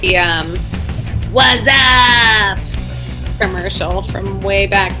the "What's up" commercial from way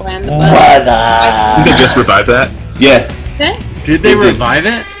back when. What up? Did they just revive that? Yeah. Did they revive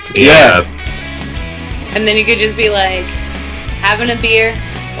it? Yeah. And then you could just be like, having a beer,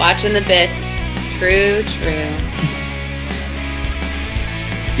 watching the bits. True.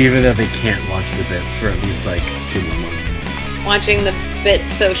 Even though they can't watch the bits for at least like 2 more months. Watching the bit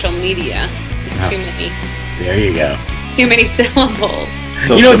social media. It's Oh. too many. There you go. Too many syllables.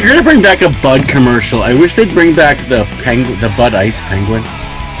 So You know, if you're gonna bring back a Bud commercial, I wish they'd bring back the Bud Ice penguin.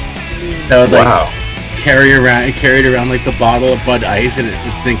 That would like Wow. carried around like the bottle of Bud Ice, and it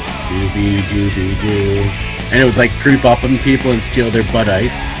would sing doo doo doo doo, and it would like creep up on people and steal their Bud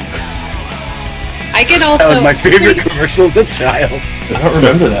Ice. I could also. That was my favorite commercial as a child. I don't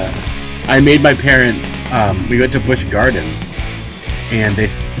remember that. I made my parents. We went to Busch Gardens, and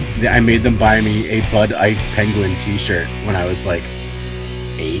I made them buy me a Bud Ice penguin T-shirt when I was like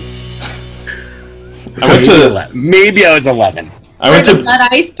 8. Maybe I was 11. For the Bud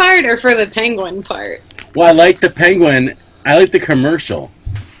Ice part or for the penguin part? Well, I like the penguin. I like the commercial,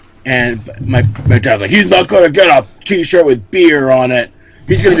 and my dad's like, he's not gonna get a T-shirt with beer on it.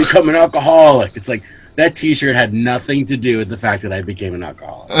 He's gonna become an alcoholic. It's like that T-shirt had nothing to do with the fact that I became an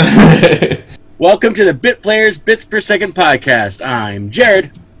alcoholic. Welcome to the Bit Players Bits Per Second podcast. I'm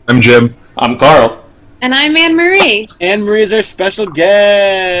Jared. I'm Jim. I'm Carl. And I'm Anne Marie. Anne Marie is our special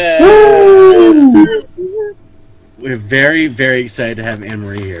guest. We're very, very excited to have Anne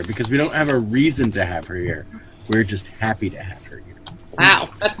Marie here because we don't have a reason to have her here. We're just happy to have her here. Wow,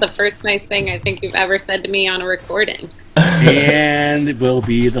 that's the first nice thing I think you've ever said to me on a recording. And it will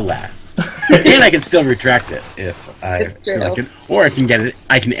be the last. And I can still retract it if I feel like it, or I can get it.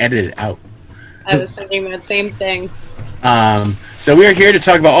 I can edit it out. I was thinking that same thing. So we are here to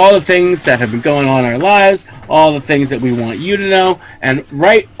talk about all the things that have been going on in our lives, all the things that we want you to know, and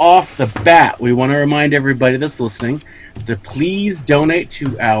right off the bat, we want to remind everybody that's listening to please donate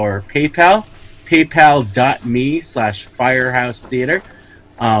to our PayPal, paypal.me/Firehouse Theater.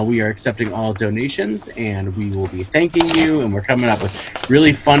 We are accepting all donations, and we will be thanking you, and we're coming up with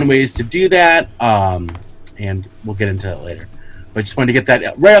really fun ways to do that, and we'll get into it later. But I just wanted to get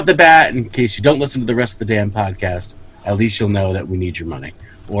that right off the bat in case you don't listen to the rest of the damn podcast. At least you'll know that we need your money,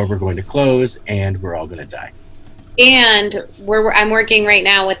 or we're going to close, and we're all going to die. And I'm working right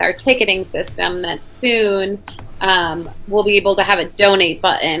now with our ticketing system that soon we'll be able to have a donate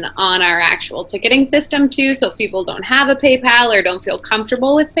button on our actual ticketing system too. So if people don't have a PayPal or don't feel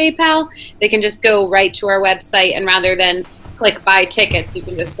comfortable with PayPal, they can just go right to our website, and rather than click buy tickets, you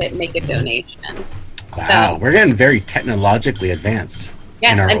can just hit make a donation. Wow, we're getting very technologically advanced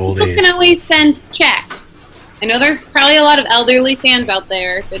in our old age. People can always send checks. I know there's probably a lot of elderly fans out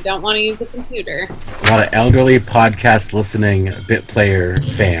there that don't want to use a computer. A lot of elderly podcast listening bit player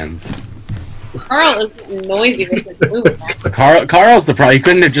fans. Carl is noisy with his movement. Carl's the problem. He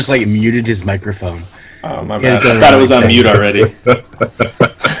couldn't have just like muted his microphone. Oh, my bad. I thought it was on mute already.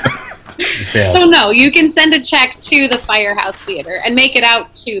 So no, you can send a check to the Firehouse Theater and make it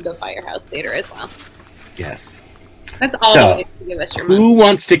out to the Firehouse Theater as well. Yes. That's all the ways to give us your money. Who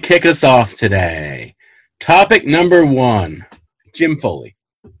wants to kick us off today? Topic number 1. Jim Foley.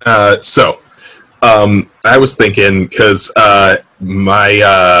 I was thinking because my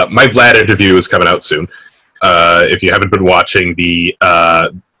Vlad interview is coming out soon. If you haven't been watching the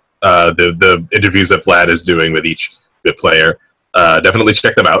interviews that Vlad is doing with each bit player, definitely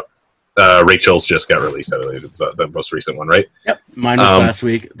check them out. Rachel's just got released. I believe it's the most recent one, right? Yep. Mine was last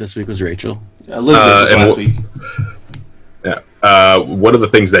week. This week was Rachel. Elizabeth was last week. Yeah. One of the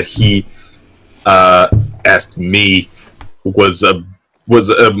things that he asked me was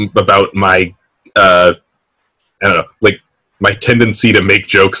about my I don't know, like my tendency to make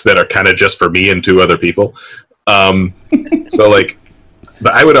jokes that are kind of just for me and to other people. So like,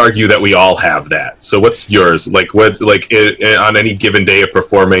 but I would argue that we all have that. So what's yours? Like what? Like on any given day of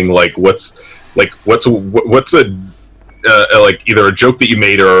performing, like what's a like either a joke that you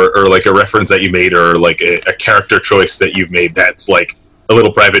made or like a reference that you made or like a character choice that you've made that's like a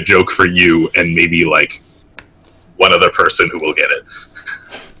little private joke for you and maybe like one other person who will get it.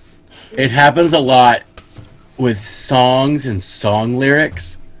 It happens a lot with songs and song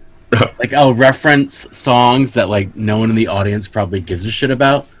lyrics. Like I'll reference songs that like no one in the audience probably gives a shit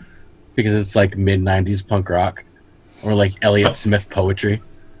about because it's like mid-90s punk rock or like Elliott Smith poetry.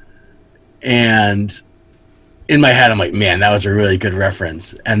 And in my head I'm like, man, that was a really good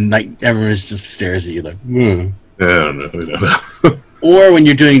reference. And like everyone just stares at you like, I don't know. Or when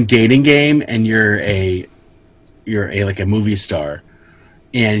you're doing dating game and you're a like a movie star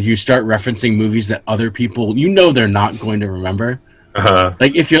and you start referencing movies that other people, you know, they're not going to remember.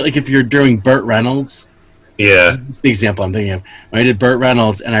 Like if you're doing Burt Reynolds. Yeah. That's the example I'm thinking of. When I did Burt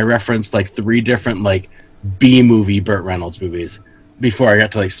Reynolds, and I referenced like 3 different like B-movie Burt Reynolds movies before I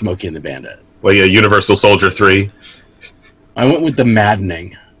got to like Smokey and the Bandit. Well, yeah, Universal Soldier 3. I went with The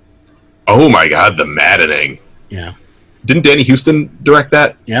Maddening. Oh my God, The Maddening. Yeah. Didn't Danny Houston direct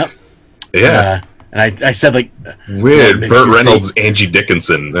that? Yep. Yeah. And I said like weird. Burt Reynolds, Angie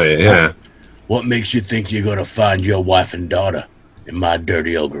Dickinson. Yeah. What makes you think you're gonna find your wife and daughter in my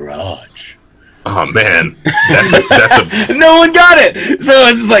dirty old garage? Oh man, that's a no one got it. So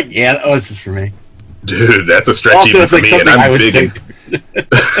it's just like, yeah, it's just for me, dude. That's a stretch also, even it's for like me, and I I'm would big. say.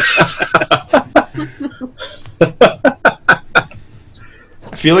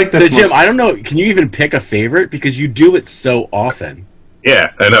 I feel like that's Jim. I don't know. Can you even pick a favorite because you do it so often?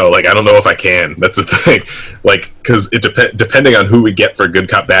 Yeah, I know. Like, I don't know if I can. That's the thing. Like, because it depending on who we get for Good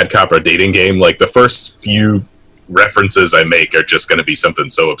Cop, Bad Cop, or Dating Game. Like, the first few references I make are just going to be something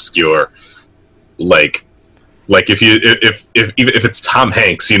so obscure. Like if it's Tom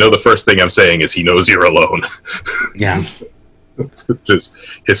Hanks, the first thing I'm saying is he knows you're alone. Yeah. Just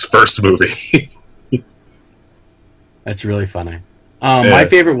his first movie. That's really funny. My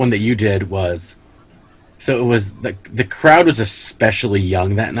favorite one that you did was, so it was the crowd was especially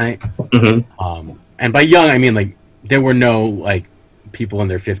young that night. Mm-hmm. And by young I mean like there were no like people in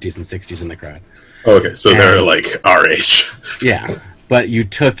their 50s and 60s in the crowd. Okay, so they're like our age. Yeah. But you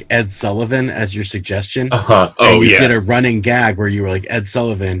took Ed Sullivan as your suggestion. Oh, and you yeah. did a running gag where you were like Ed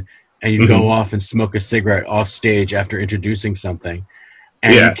Sullivan, and you'd go off and smoke a cigarette off stage after introducing something.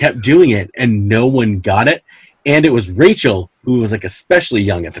 And you kept doing it, and no one got it. And it was Rachel, who was like especially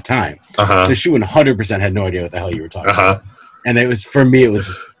young at the time. So she 100% had no idea what the hell you were talking about. And it was, for me, it was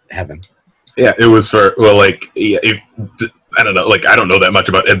just heaven. Yeah, it was for, well, like, I don't know, like, I don't know that much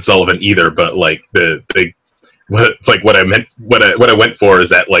about Ed Sullivan either, but like what I went for is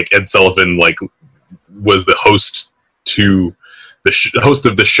that like Ed Sullivan like was the host to the host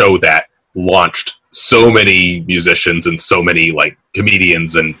of the show that launched so many musicians and so many like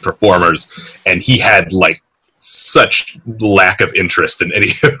comedians and performers, and he had like such lack of interest in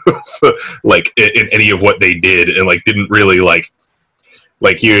any of like in any of what they did, and like didn't really like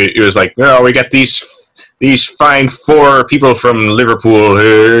he was like, no, we got these fine 4 people from Liverpool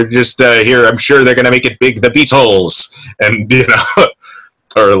who are just here. I'm sure they're going to make it big. The Beatles. And,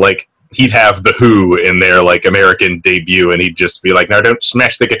 or like he'd have The Who in their like American debut, and he'd just be like, now don't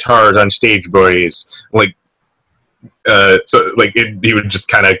smash the guitars on stage, boys. Like, so like he would just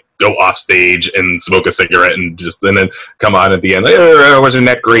kind of go off stage and smoke a cigarette and then come on at the end. Like, oh, wasn't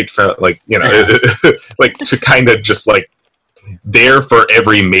that great? Like, like to kind of just like, there for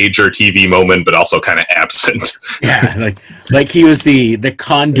every major TV moment, but also kind of absent. Yeah, like he was the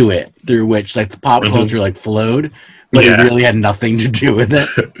conduit through which like the pop culture like flowed, but it really had nothing to do with it.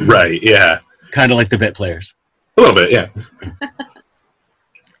 Right? Yeah, kind of like the bit players. A little bit, yeah.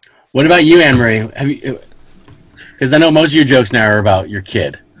 What about you, Anne Marie? Have you? Because I know most of your jokes now are about your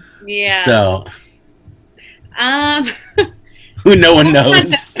kid. Yeah. So. Who no one knows.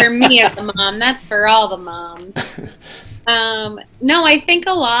 That's for me as a mom. That's for all the moms. No, I think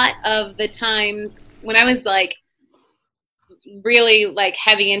a lot of the times when I was like really like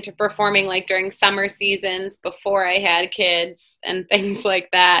heavy into performing, like during summer seasons before I had kids and things like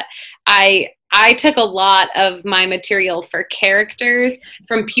that, I took a lot of my material for characters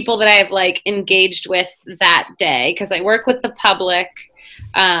from people that I have like engaged with that day, because I work with the public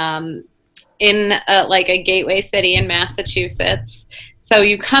in like a gateway city in Massachusetts. So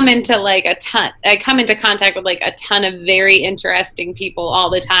you come into like I come into contact with like a ton of very interesting people all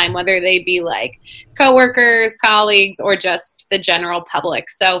the time, whether they be like coworkers, colleagues, or just the general public.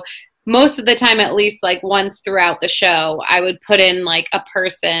 So most of the time, at least like once throughout the show, I would put in like a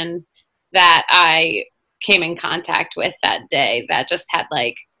person that I came in contact with that day that just had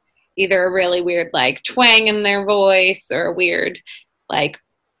like either a really weird like twang in their voice or a weird like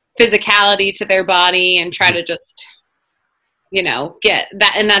physicality to their body, and try to just get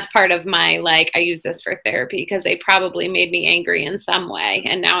that. And that's part of my, like, I use this for therapy because they probably made me angry in some way.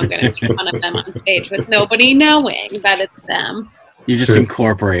 And now I'm going to make fun of them on stage with nobody knowing that it's them. You just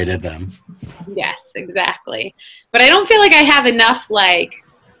incorporated them. Yes, exactly. But I don't feel like I have enough, like,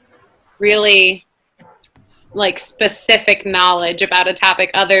 really, like, specific knowledge about a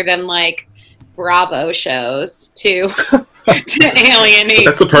topic other than, like, Bravo shows to alienate.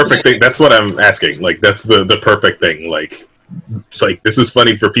 That's the perfect thing. That's what I'm asking. Like, that's the perfect thing. Like, this is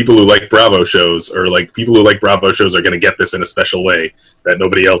funny for people who like Bravo shows, or like people who like Bravo shows are going to get this in a special way that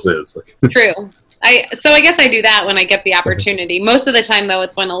nobody else is. True. So I guess I do that when I get the opportunity. Most of the time, though,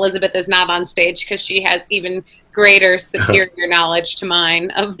 it's when Elizabeth is not on stage, because she has even greater, superior knowledge to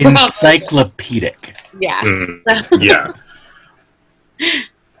mine of Broadway. Encyclopedic. Yeah. Yeah.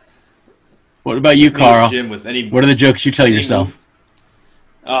 What about you, Carl? Jim, with any What are the jokes you tell any yourself? move-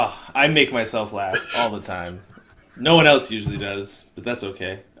 Oh, I make myself laugh all the time. No one else usually does, but that's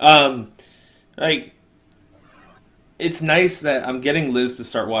okay. Like, it's nice that I'm getting Liz to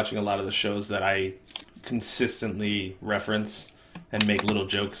start watching a lot of the shows that I consistently reference and make little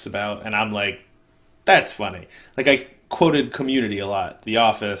jokes about, and I'm like, that's funny. Like, I quoted Community a lot, The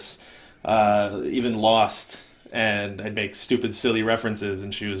Office, even Lost, and I'd make stupid, silly references,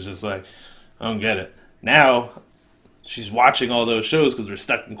 and she was just like, I don't get it. Now, she's watching all those shows because we're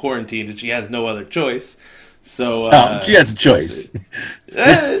stuck in quarantine, and she has no other choice. So She has a choice.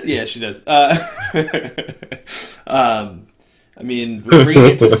 yeah, she does. I mean, bringing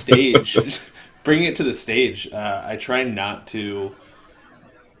it to stage. Bringing it to the stage. I try not to.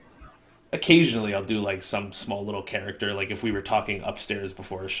 Occasionally, I'll do like some small little character, like if we were talking upstairs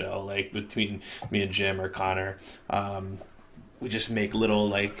before a show, like between me and Jim or Connor. We just make little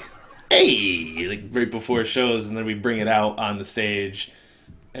like, hey, like right before shows, and then we bring it out on the stage.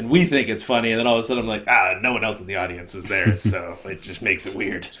 And we think it's funny, and then all of a sudden I'm like, no one else in the audience was there, so it just makes it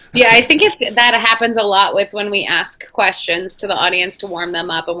weird. Yeah, I think that happens a lot with when we ask questions to the audience to warm them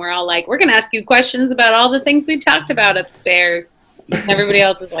up, and we're all like, we're going to ask you questions about all the things we talked about upstairs. And everybody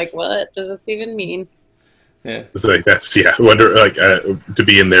else is like, what does this even mean? Yeah. It's like, that's, yeah, I wonder, like, to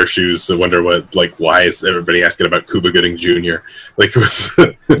be in their shoes, I wonder what, like, why is everybody asking about Cuba Gooding Jr.? Like, it was...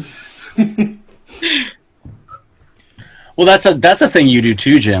 Well, that's a thing you do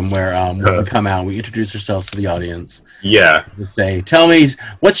too, Jim, where when we come out, we introduce ourselves to the audience. Yeah. We say, tell me,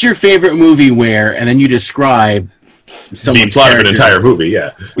 what's your favorite movie where, and then you describe The plot of an entire movie,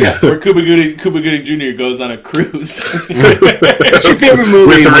 yeah. Where Cuba Gooding Jr. goes on a cruise. What's your favorite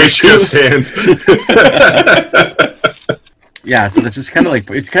movie? With Horatio Sands. Yeah, so that's just kind of like,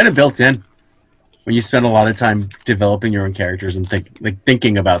 it's kind of built in when you spend a lot of time developing your own characters and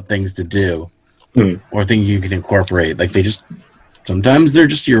thinking about things to do. Or things you can incorporate. Like sometimes they're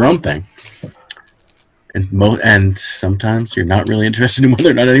just your own thing, and sometimes you're not really interested in whether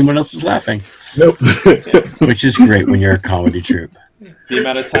or not anyone else is laughing. Nope. Which is great when you're a comedy troupe. The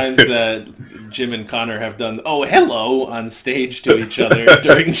amount of times that Jim and Connor have done "Oh, hello" on stage to each other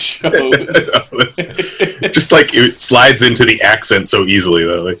during shows. Just like it slides into the accent so easily,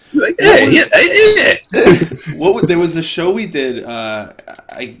 though. Like There was a show we did.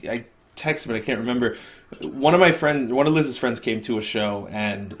 I texted, but I can't remember. One of Liz's friends came to a show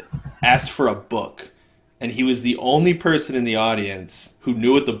and asked for a book, and he was the only person in the audience who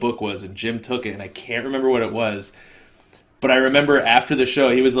knew what the book was, and Jim took it, and I can't remember what it was, but I remember after the show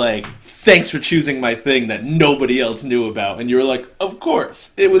he was like, thanks for choosing my thing that nobody else knew about, and you were like, of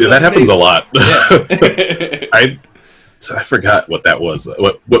course. It was that happens a lot. Yeah. I forgot what that was,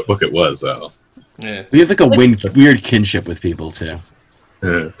 what book it was, though. Yeah. We have like a weird kinship with people too.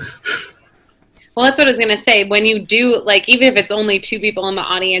 Well, that's what I was going to say. When you do, like, even if it's only two people in the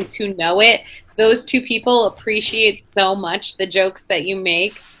audience who know it, those two people appreciate so much the jokes that you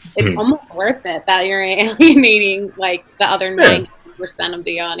make. It's almost worth it that you're alienating, like, the other 90% of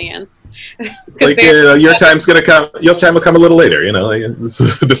the audience. It's like, your time's going to come, your time will come a little later, you know. Like,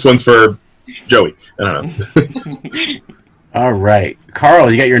 this one's for Joey. I don't know. All right. Carl,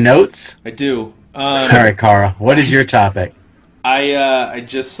 you got your notes? I do. All right, Carl. What is your topic? I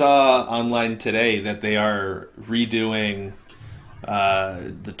just saw online today that they are redoing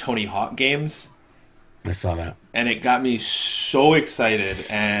the Tony Hawk games. I saw that. And it got me so excited,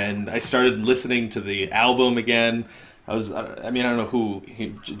 and I started listening to the album again. I don't know who,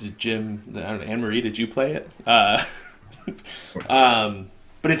 Jim, I don't know, Anne-Marie, did you play it? But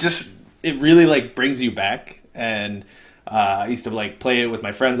it really, like, brings you back, and I used to, like, play it with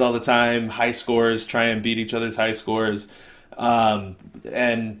my friends all the time, high scores, try and beat each other's high scores.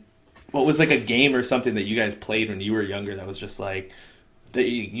 And what was like a game or something that you guys played when you were younger that was just like, that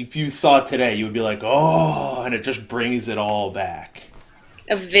if you saw it today, you would be like, oh, and it just brings it all back.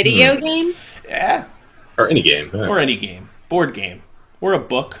 A video game? Yeah. Or any game. Or any game. Board game. Or a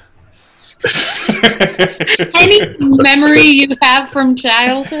book. Any memory you have from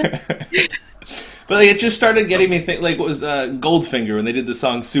childhood? But like, it just started getting me think. Like, what was Goldfinger when they did the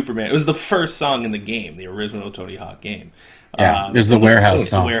song Superman? It was the first song in the game, the original Tony Hawk game. Yeah, it was the Warehouse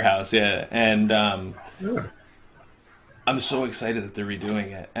song. The Warehouse, yeah. And I'm so excited that they're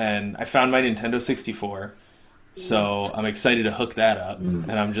redoing it. And I found my Nintendo 64, so I'm excited to hook that up.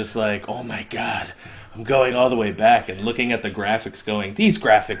 And I'm just like, oh my god, I'm going all the way back and looking at the graphics going, these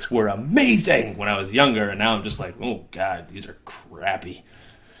graphics were amazing when I was younger, and now I'm just like, oh god, these are crappy.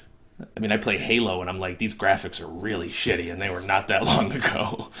 I mean, I play Halo, and I'm like, these graphics are really shitty, and they were not that long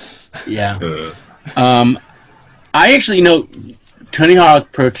ago. Yeah. I actually know Tony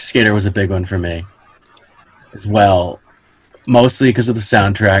Hawk Pro Skater was a big one for me as well. Mostly because of the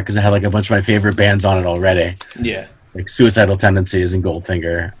soundtrack, because I had like a bunch of my favorite bands on it already. Yeah. Like Suicidal Tendencies and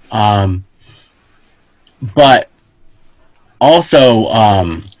Goldfinger. But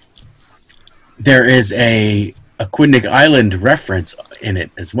also, there is a Aquidneck Island reference in it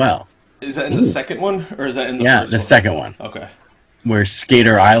as well. Is that in the second one, or is that in the Yeah, first the one? second one, Okay. where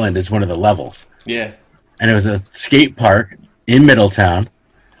Skater Island is one of the levels. Yeah. And it was a skate park in Middletown,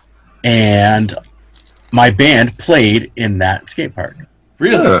 and my band played in that skate park.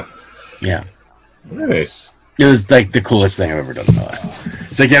 Really? Yeah. Nice. It was like the coolest thing I've ever done in my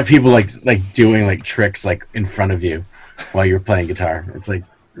life. It's like you have people like doing like tricks like in front of you while you're playing guitar. It's like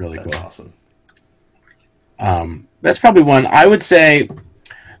really That's cool. awesome. That's probably one. I would say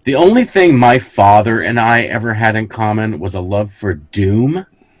the only thing my father and I ever had in common was a love for Doom,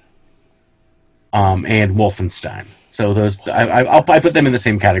 and Wolfenstein. So those I put them in the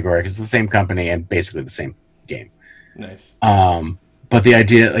same category because it's the same company and basically the same game. Nice. But the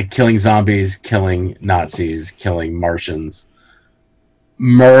idea, like killing zombies, killing Nazis, killing Martians,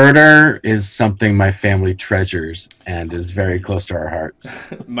 murder is something my family treasures and is very close to our hearts.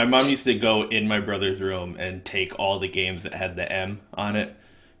 My mom used to go in my brother's room and take all the games that had the M on it,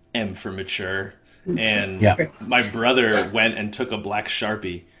 M for mature, and Yeah. my brother went and took a black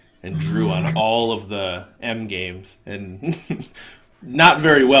Sharpie and drew on all of the M games, and not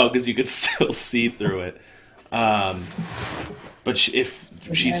very well because you could still see through it. But if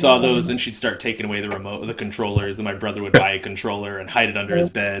she saw those, then she'd start taking away the controllers, and my brother would buy a controller and hide it under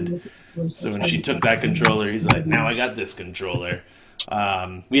his bed. So when she took that controller, he's like, now I got this controller.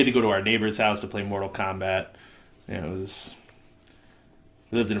 We had to go to our neighbor's house to play Mortal Kombat. And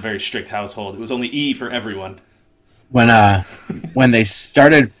we lived in a very strict household. It was only E for everyone. When they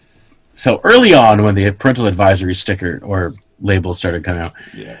started, so early on when the parental advisory sticker or labels started coming out,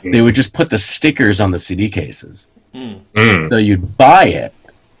 Yeah. they would just put the stickers on the CD cases. Mm. So you'd buy it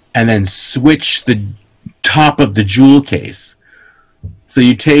and then switch the top of the jewel case. So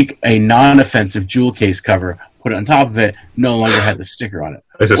you take a non-offensive jewel case cover, put it on top of it, no longer had the sticker on it.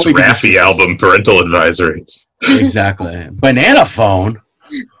 There's this Or you could just- Raffi album, Parental Advisory. Exactly. Banana phone.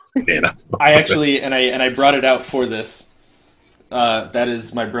 Yeah. I actually, and I brought it out for this. That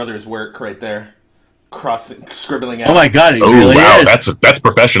is my brother's work right there. Scribbling out. Oh my god, it Oh really wow, is. that's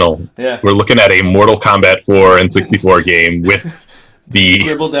professional. Yeah. We're looking at a Mortal Kombat 4 and 64 game with the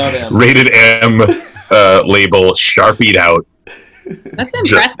Scribbled out M. rated M label sharpied out, That's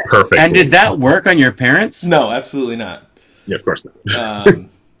just impressive. perfect. And did that work on your parents? No, absolutely not. Yeah, of course not.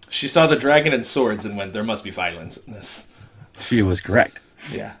 She saw the dragon and swords and went, there must be violence in this. She was correct.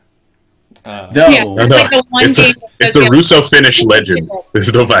 Yeah. Though, Yeah. No, It's like the one it's game that it's a says- Russo-Finnish legend.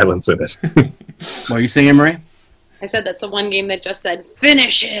 There's no violence in it. what are you saying, Marie? I said that's the one game that just said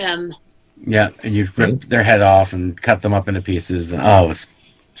finish him. Yeah, and you ripped their head off and cut them up into pieces. And, oh, it was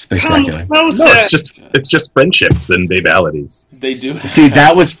spectacular. No, it's just friendships and babalities. They do. See,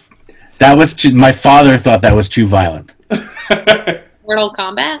 that was too, my father thought that was too violent. Mortal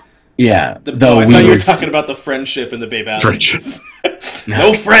Kombat. Yeah, I though thought we you were were talking about the friendship and the baby Friendships.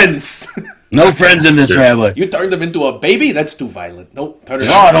 No friends. no friends in this family. You turned them into a baby? That's too violent. Nope. Turn it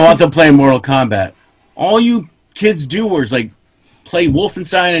No, I don't want them playing Mortal Kombat. All you kids do was like play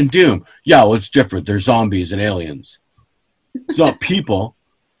Wolfenstein and Doom. Yeah, well, it's different. They're zombies and aliens. It's not people.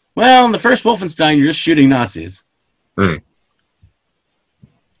 Well, in the first Wolfenstein, you're just shooting Nazis. Hmm.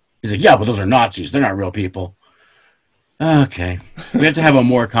 He's like, yeah, but those are Nazis. They're not real people. Okay. We have to have a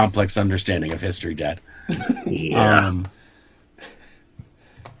more complex understanding of history, Dad. Yeah.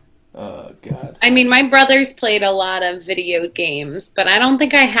 Oh, God. I mean, my brothers played a lot of video games, but I don't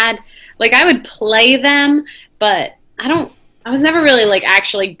think I had, like, I would play them, but I was never really, like,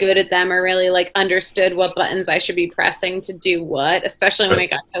 actually good at them or really, like, understood what buttons I should be pressing to do what, especially when I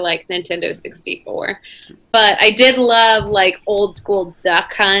got to, like, Nintendo 64. But I did love, like, old school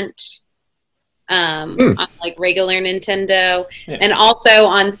Duck Hunt on, like, regular Nintendo. Yeah. And also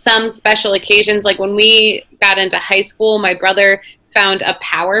on some special occasions, like, when we got into high school, my brother found a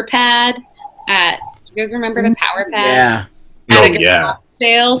power pad at, you guys remember the power pad? Yeah. At Oh, a garage yeah.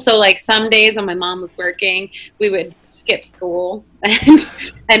 sale. So like some days when my mom was working, we would skip school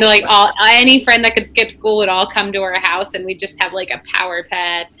and like any friend that could skip school would all come to our house and we'd just have like a power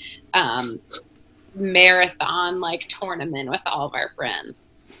pad marathon like tournament with all of our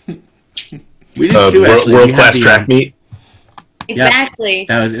friends. We did too, actually. World We had class the, track meet. Exactly.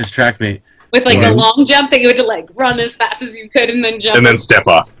 It was track meet. with like the Mhm. long jump that you had to like run as fast as you could and then jump. And then step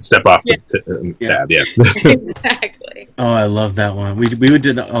off Yeah. and tab. Yeah. Exactly. Oh, I love that one. We would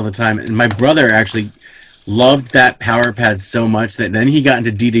do that all the time. And my brother actually loved that power pad so much that then he got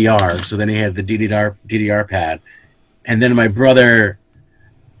into DDR. So then he had the DDR pad. And then my brother,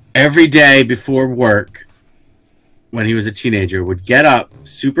 every day before work, when he was a teenager, would get up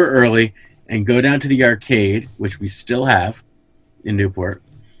super early and go down to the arcade, which we still have in Newport,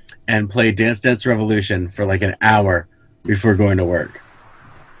 and play Dance Dance Revolution for like an hour before going to work.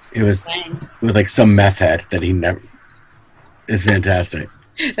 It was Dang. with like some meth head that he never. It's fantastic.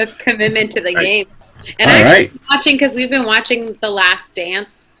 That's commitment to the Nice. game. And All I'm right. watching because we've been watching The Last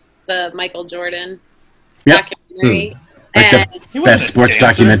Dance, the Michael Jordan Yep. documentary. Like the And He wasn't best a sports dancer.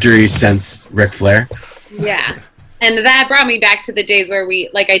 documentary since Ric Flair. yeah. And that brought me back to the days where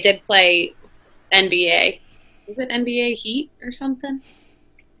I did play NBA. Was it NBA Heat or something?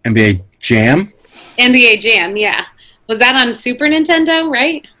 NBA Jam. NBA Jam, yeah. Was that on Super Nintendo,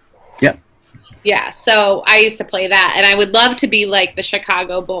 right? Yep. Yeah, so I used to play that, and I would love to be like the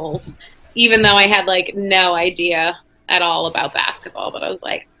Chicago Bulls, even though I had like no idea at all about basketball. But I was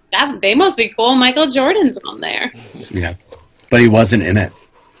like, they must be cool. Michael Jordan's on there. Yeah, but he wasn't in it.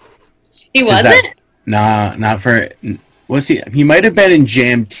 He Is wasn't? that- Nah, not for. Was he? He might have been in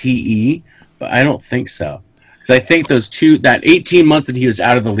Jam TE, but I don't think so. Because I think that 18 months that he was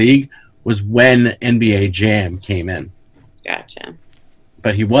out of the league was when NBA Jam came in. Gotcha.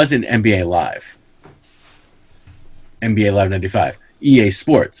 But he was in NBA Live. NBA Live 95. EA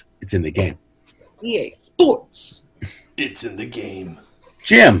Sports. It's in the game. EA Sports. It's in the game.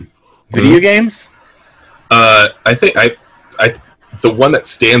 Jim, video games? I think the one that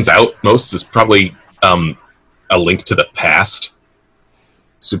stands out most is probably A Link to the Past,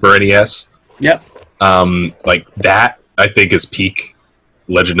 Super NES. Yep. Like that, I think is peak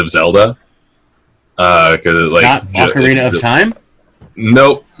Legend of Zelda. 'Cause like Not Ocarina of Time?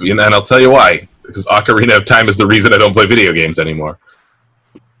 Nope. And I'll tell you why. Because Ocarina of Time is the reason I don't play video games anymore.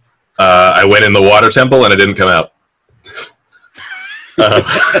 I went in the water temple and I didn't come out.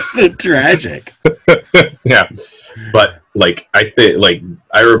 That's so tragic. Yeah, but like I think, like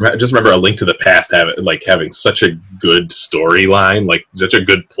just remember A Link to the Past having such a good storyline, like such a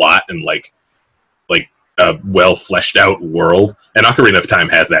good plot, and like a well fleshed out world. And Ocarina of Time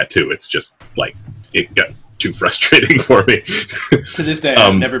has that too. It's just like it got too frustrating for me. To this day,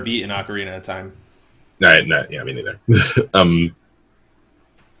 I've never beaten Ocarina of Time. No, yeah, me neither.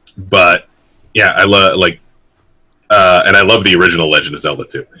 But yeah, I love and I love the original Legend of Zelda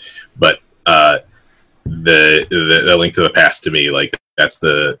too. But the Link to the Past to me, like that's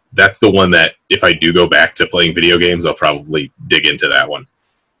the one that if I do go back to playing video games, I'll probably dig into that one.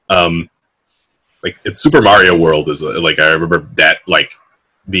 Like it's Super Mario World is like I remember that like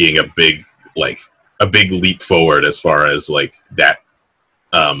being a big leap forward as far as like that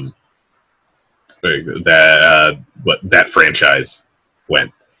that franchise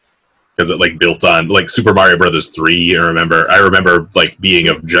went, because it like built on like Super Mario Brothers 3. I remember like being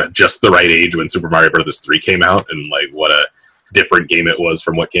of just the right age when Super Mario Brothers 3 came out, and like what a different game it was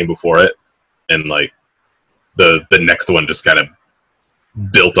from what came before it, and like the next one just kind of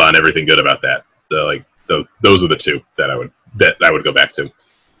built on everything good about that. So like those are the two that I would go back to.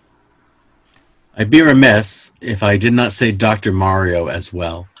 I'd be remiss if I did not say Dr. Mario as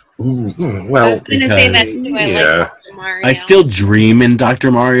well. Ooh, I well, was going to say that because- too. I yeah. like Dr. Mario. I still dream in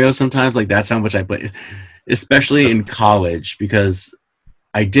Dr. Mario sometimes. Like that's how much I play, especially in college, because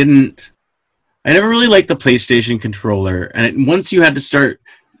I never really liked the PlayStation controller. And once you had to start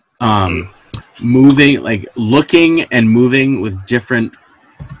moving, like looking and moving with different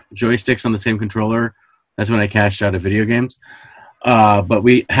joysticks on the same controller, that's when I cashed out of video games. But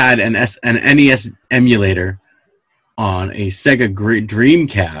we had an NES emulator on a Sega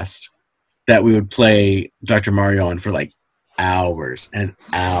Dreamcast that we would play Dr. Mario on for like hours and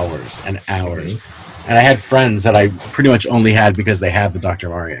hours and hours. And I had friends that I pretty much only had because they had the Dr.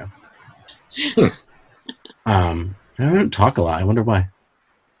 Mario. I don't talk a lot. I wonder why.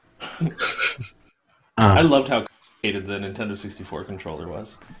 I loved how complicated the Nintendo 64 controller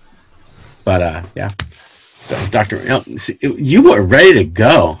was. But yeah. So Dr. You were ready to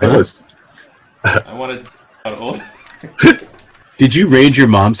go. it was I wanted old. Did you raid your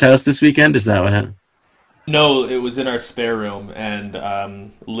mom's house this weekend? Is that what happened? No, it was in our spare room,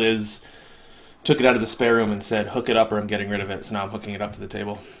 and Liz took it out of the spare room and said, "Hook it up, or I'm getting rid of it." So now I'm hooking it up to the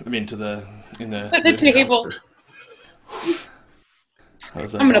table. I mean, to the table. I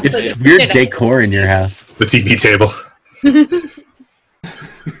was I'm gonna like, put It's it- weird decor in your house. the TV table.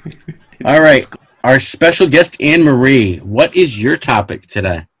 All right. Our special guest, Anne Marie. What is your topic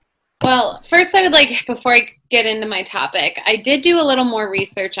today? Well, first I would like, before I get into my topic, I did do a little more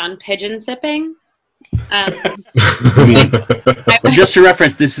research on pigeon sipping. Just to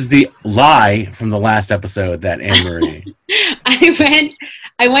reference, this is the lie from the last episode that Anne-Marie...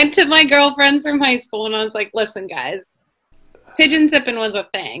 I went to my girlfriends from high school and I was like, listen, guys, pigeon sipping was a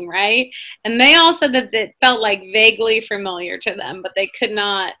thing, right? And they all said that it felt like vaguely familiar to them, but they could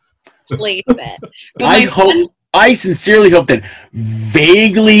not place it. But I sincerely hope that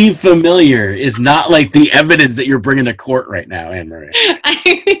vaguely familiar is not like the evidence that you're bringing to court right now, Anne-Marie.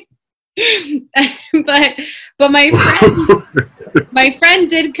 but my friend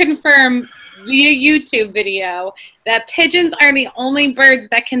did confirm via YouTube video that pigeons are the only birds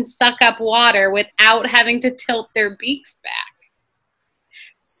that can suck up water without having to tilt their beaks back.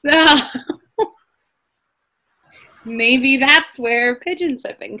 So maybe that's where pigeon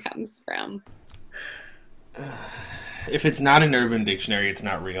sipping comes from. If it's not an Urban Dictionary, it's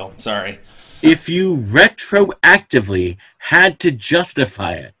not real. Sorry. If you retroactively had to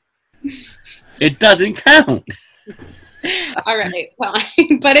justify it, it doesn't count. All right,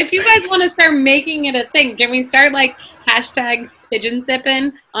 fine. But if you guys want to start making it a thing, can we start like hashtag pigeon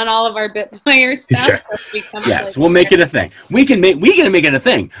sipping on all of our bit player stuff? Yeah. Yes, we'll make it a thing. We can make it a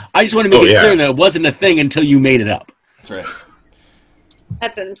thing. I just want to make it clear that it wasn't a thing until you made it up. That's right.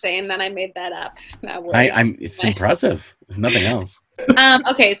 That's insane that I made that up. It's impressive, if nothing else.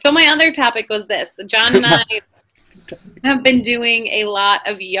 Okay, so my other topic was this. John and I have been doing a lot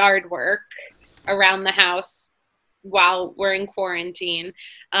of yard work around the house while we're in quarantine.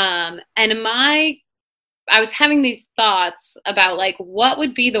 And I was having these thoughts about like what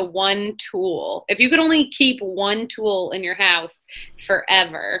would be the one tool if you could only keep one tool in your house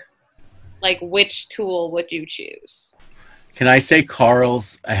forever, like which tool would you choose? Can I say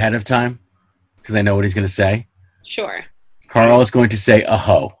Carl's ahead of time? Because I know what he's going to say. Sure. Carl is going to say a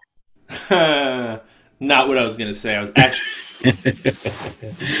hoe. Not what I was going to say. I was actually...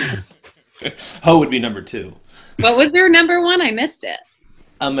 Hoe would be number 2. What was your number 1? I missed it.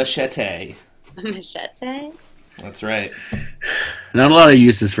 A machete. A machete? That's right. Not a lot of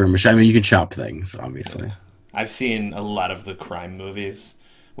uses for a machete. I mean, you can chop things, obviously. I've seen a lot of the crime movies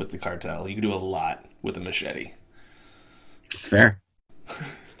with the cartel. You can do a lot with a machete. It's fair.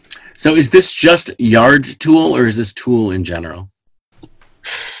 So is this just yard tool or is this tool in general?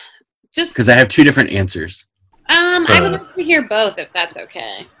 Just because I have 2 different answers. I would like to hear both if that's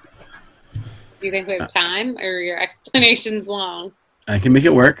okay. Do you think we have time or your explanation's long? I can make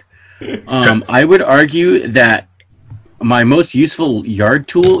it work. I would argue that my most useful yard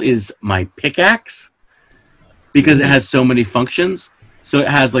tool is my pickaxe because it has so many functions. So it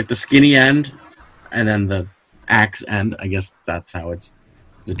has like the skinny end and then the axe end. I guess that's how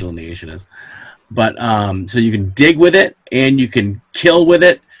the delineation is. But so you can dig with it and you can kill with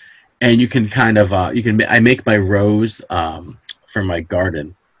it and you can kind of I make my rows for my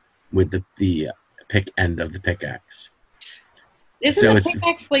garden with the pick end of the pickaxe. Isn't the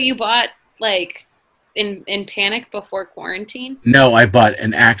pickaxe what you bought like in panic before quarantine? No, I bought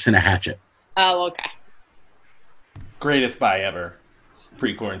an axe and a hatchet. Oh, okay. Greatest buy ever.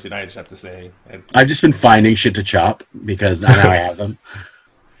 Pre-quarantine, I just have to say. I've just been finding shit to chop because now I have them.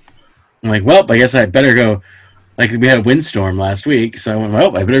 I'm like, well, I guess I better go. Like we had a windstorm last week, so I went,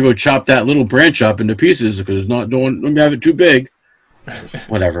 well, I better go chop that little branch up into pieces because don't want to have it too big.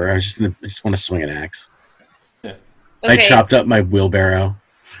 Whatever. I just want to swing an axe. Yeah. Okay. I chopped up my wheelbarrow.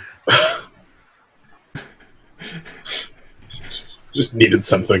 Just needed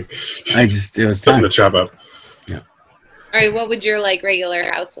something. It was something time to chop up. All right, what would your like regular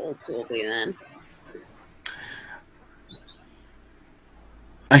household tool be then?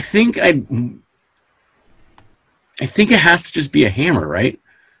 I think it has to just be a hammer, right?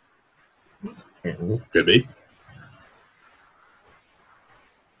 Could be.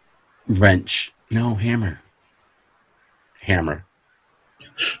 Wrench. No, hammer. Hammer.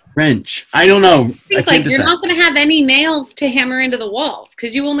 Wrench. I don't know. Seems like you're not going to have any nails to hammer into the walls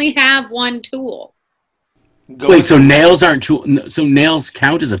because you only have one tool. Wait, so nails aren't tool? So nails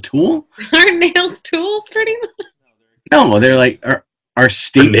count as a tool? Aren't nails tools pretty much? No, they're like are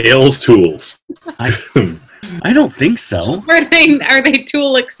staple nails tools. I don't think so. Are they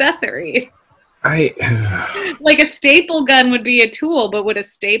tool accessories? Like a staple gun would be a tool, but would a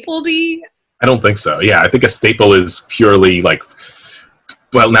staple be? I don't think so. Yeah, I think a staple is purely like.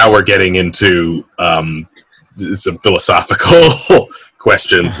 Well, now we're getting into some philosophical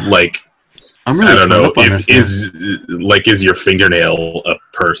questions. Like, I'm really I don't know, if is your fingernail a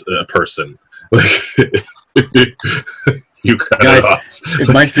person? You cut Guys, it off. If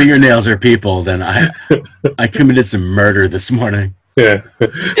my fingernails are people, then I committed some murder this morning. Yeah.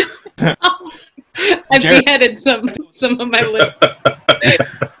 I Jared- beheaded some of my lips.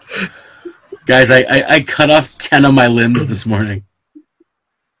 Guys, I cut off 10 of my limbs this morning.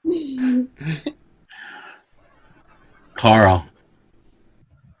 Carl,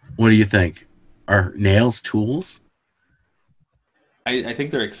 what do you think? Are nails tools? I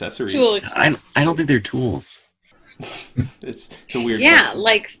think they're accessories. Tool. I don't think they're tools. It's a weird. Yeah,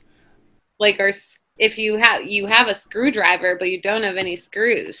 question. if you have a screwdriver but you don't have any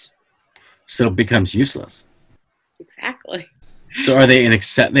screws. So it becomes useless. Exactly. So are they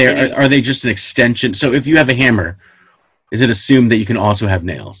are they just an extension? So if you have a hammer, is it assumed that you can also have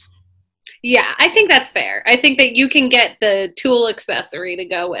nails? Yeah, I think that's fair. I think that you can get the tool accessory to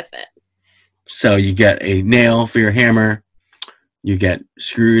go with it. So you get a nail for your hammer, you get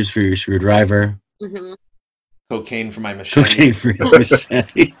screws for your screwdriver, Hmm. Cocaine for my machine. cocaine for your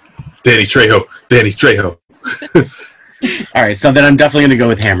machete. Danny Trejo. All right, so then I'm definitely going to go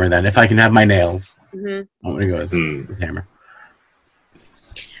with hammer then. If I can have my nails, Hmm. I'm going to go with, Hmm. with hammer.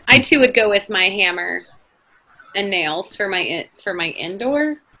 I too would go with my hammer and nails for my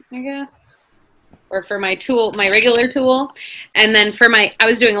indoor, I guess, or for my tool, my regular tool, and then I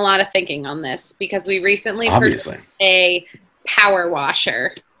was doing a lot of thinking on this because we recently Obviously. purchased a power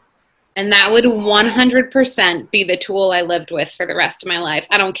washer, and that would 100% be the tool I lived with for the rest of my life.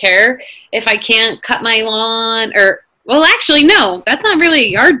 I don't care if I can't cut my lawn or, well, actually, no, that's not really a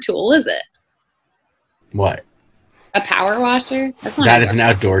yard tool, is it? What? A power washer? That's not That a is an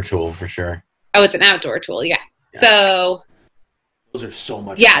yard- outdoor tool for sure. Oh, it's an outdoor tool, yeah. Yeah. So, Those are so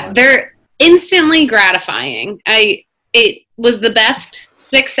much. yeah, fun. they're instantly gratifying. It was the best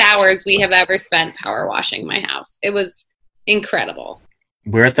 6 hours we have ever spent power washing my house. It was incredible.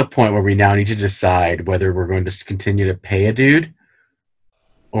 We're at the point where we now need to decide whether we're going to continue to pay a dude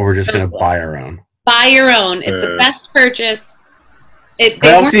or we're just going to buy our own. Buy your own. It's the best purchase. They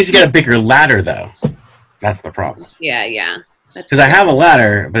I also weren't- need to get a bigger ladder, though. That's the problem. Yeah. That's Because I have a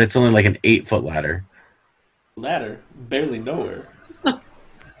ladder, but it's only like an 8-foot ladder. ladder barely nowhere.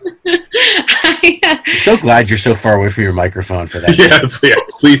 I'm so glad you're so far away from your microphone for that. Yeah,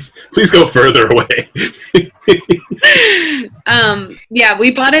 please go further away. Yeah,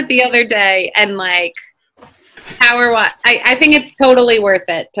 we bought it the other day, and like power wash. I think it's totally worth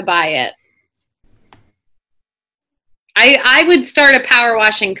it to buy it. I would start a power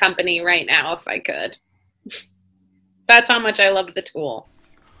washing company right now if I could. That's how much I love the tool.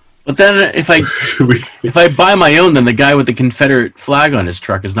 But then if I buy my own, then the guy with the Confederate flag on his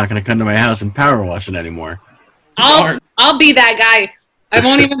truck is not going to come to my house and power wash it anymore. I'll be that guy. I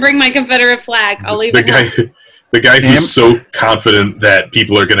won't even bring my Confederate flag. I'll leave it alone. The guy who's so confident that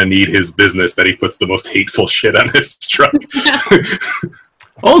people are going to need his business that he puts the most hateful shit on his truck.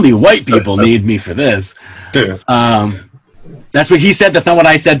 Only white people need me for this. That's what he said. That's not what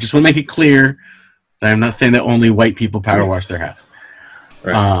I said. Just want to make it clear that I'm not saying that only white people power wash their house.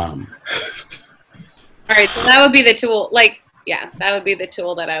 Right. All right, so that would be the tool. That would be the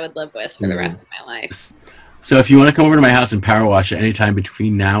tool that I would live with for the rest of my life. So if you want to come over to my house and power wash at any time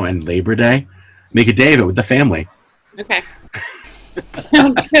between now and Labor Day, make a day of it with the family. Okay.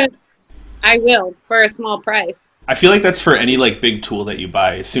 Sounds good. I will, for a small price. I feel like that's for any like big tool that you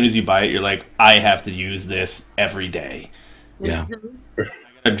buy. As soon as you buy it, you're like, I have to use this every day. Yeah.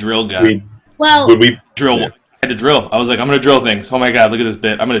 A drill gun. Well, Would we? Drill. Yeah. I had to drill. I was like, I'm gonna drill things. Oh my god, look at this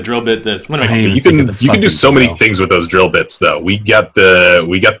bit. I'm gonna drill bit this. I'm gonna I make hate You Think can of the you can do fucking so many drill. things with those drill bits though. We got the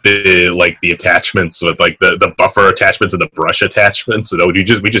like the attachments with like the buffer attachments and the brush attachments. So we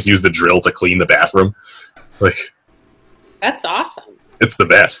just use the drill to clean the bathroom. Like that's awesome. it's the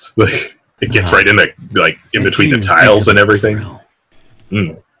best. Like it gets right in the like in between the Dude, tiles think and of the everything. drill.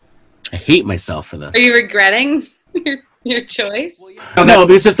 Mm. I hate myself for this. Are you regretting your choice? No,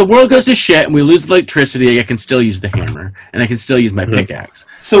 because if the world goes to shit and we lose electricity, I can still use the hammer and I can still use my pickaxe.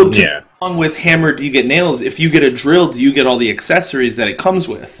 So Yeah. along with hammer, do you get nails? If you get a drill, do you get all the accessories that it comes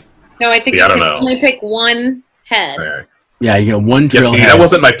with? No, I think See, I you don't can know. only pick one head. Yeah. Yeah, you get one Yeah, drill see, head. that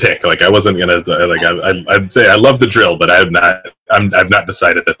wasn't my pick. Like I wasn't gonna like I'd say I love the drill, but I've not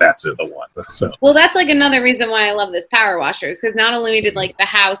decided that that's the one. So Well, that's like another reason why I love this power washers, because not only we did like the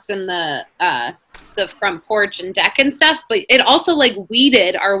house and the front porch and deck and stuff, but it also like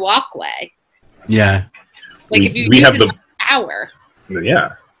weeded our walkway. Yeah. Like We- if you we use have it the- on power.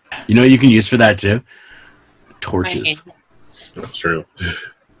 yeah, You know what you can use for that too? My Torches. hand. that's true.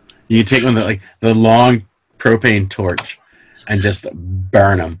 You can take one of the long propane torch and just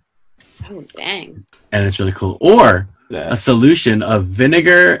burn them. Oh dang! And it's really cool. Or a That. solution of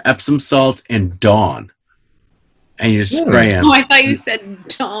vinegar, Epsom salt, and Dawn. And you just spray them. Oh, I thought you said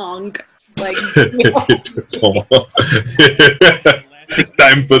dong. Like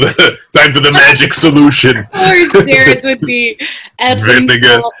Time for the magic solution. Or Jared's would be Epsom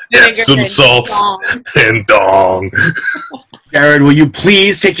salt and dong. Jared, will you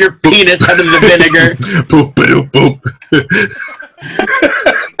please take your penis out of the vinegar? Boop, boop, boop.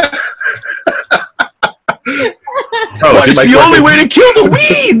 But it's the only way to kill the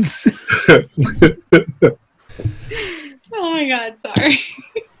weeds! Oh my god, sorry.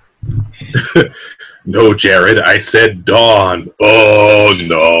 No, Jared, I said dawn. Oh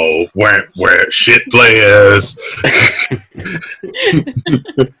no, where shit players.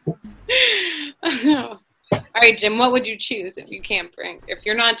 All right, Jim, what would you choose if you can't bring? If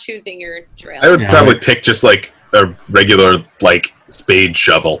you're not choosing your drill? I would probably pick just like a regular like spade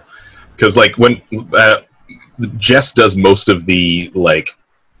shovel, because like when Jess does most of the like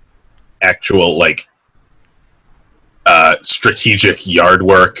actual like strategic yard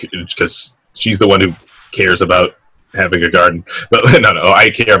work, because she's the one who cares about having a garden. But no, I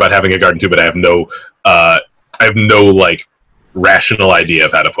care about having a garden too, but I have no like rational idea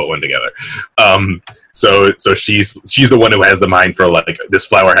of how to put one together. So she's the one who has the mind for like, this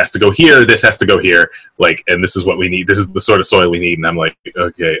flower has to go here, this has to go here, like, and this is what we need, this is the sort of soil we need. And I'm like,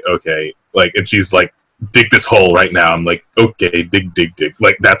 okay, like, and she's like, dig this hole right now. I'm like, okay, dig,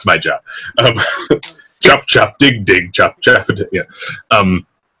 like, that's my job. Chop, dig, chop, yeah.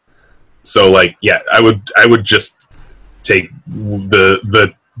 So like, yeah, I would just take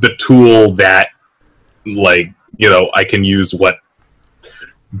the tool that, like, you know, I can use what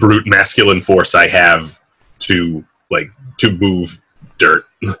brute masculine force I have to move dirt,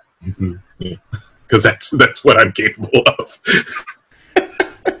 because that's what I'm capable of.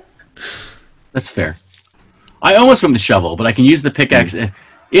 That's fair. I almost went with the shovel, but I can use the pickaxe in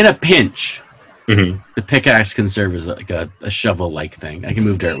a pinch. Mm-hmm. The pickaxe can serve as like a shovel-like thing. I can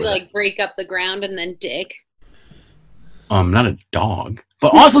move dirt with it. Like break up the ground and then dig. Not a dog.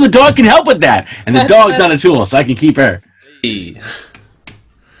 But also the dog can help with that. And the dog's not a tool, so I can keep her.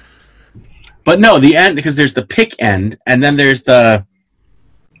 But no, the end, because there's the pick end, and then there's the...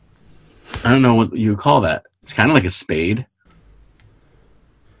 I don't know what you call that. It's kind of like a spade.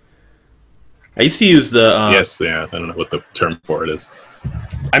 I used to use the... yes, yeah, I don't know what the term for it is.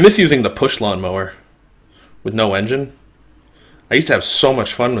 I miss using the push lawnmower with no engine. I used to have so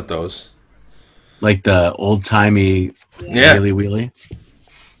much fun with those. Like the old-timey wheelie.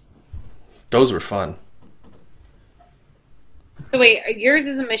 Those were fun. So wait, yours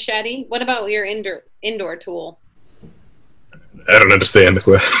is a machete? What about your indoor tool? I don't understand the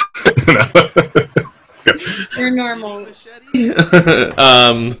question. Your normal machete?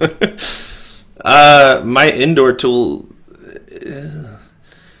 My indoor tool...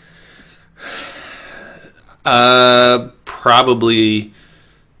 probably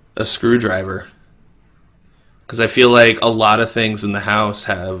a screwdriver. Because I feel like a lot of things in the house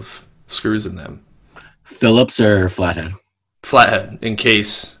have screws in them. Phillips or flathead? Flathead, in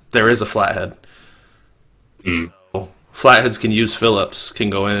case there is a flathead. Mm. So, flatheads can use Phillips, can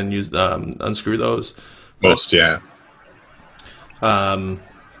go in and use unscrew those. Most, yeah. I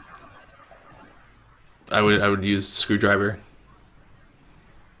would use screwdriver.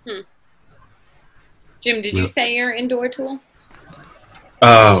 Jim, did you say your indoor tool?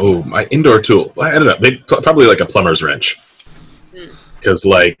 My indoor tool. I don't know. Probably like a plumber's wrench, because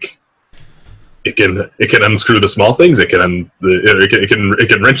like it can unscrew the small things. It can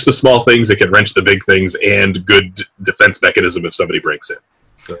wrench the small things. It can wrench the big things, and good defense mechanism if somebody breaks it.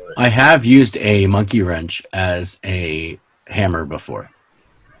 So, I have used a monkey wrench as a hammer before.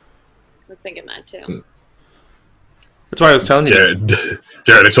 I was thinking that too. That's why I was telling you.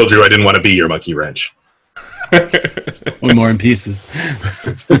 Jared, I told you I didn't want to be your monkey wrench. One more in pieces.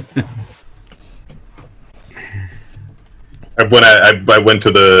 When I went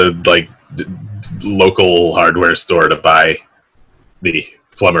to the local hardware store to buy the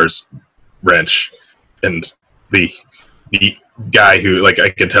plumber's wrench, and the guy who, like, I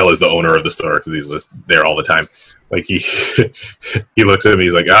can tell is the owner of the store because he's just there all the time. Like he looks at me,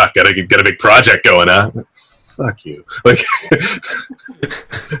 he's like, got a big project going, huh? Fuck you. Like,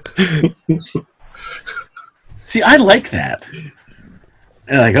 see, I like that.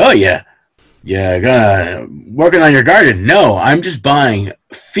 And like, oh yeah, working on your garden. No, I'm just buying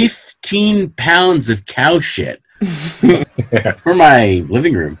 15 pounds of cow shit for my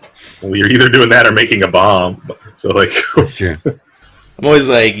living room. Well, you're either doing that or making a bomb. So like, that's true. I'm always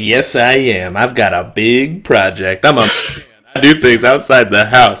like, yes, I am. I've got a big project. I do things outside the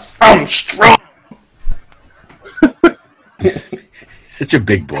house. I'm strong. Such a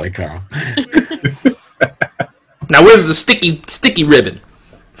big boy, Carl. Now where's the sticky ribbon?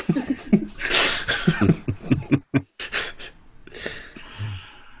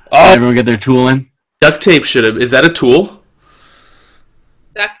 Oh, Everyone get their tool in. duct tape should have. Is that a tool?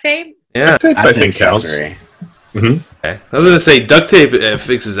 Duct tape? Yeah. Tape, I That's an think counts. accessory. Okay. I was gonna say duct tape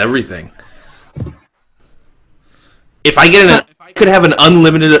fixes everything. If I could have an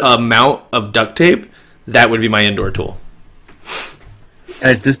unlimited amount of duct tape, that would be my indoor tool.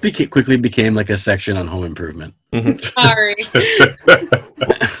 Guys, this quickly became like a section on home improvement. Sorry.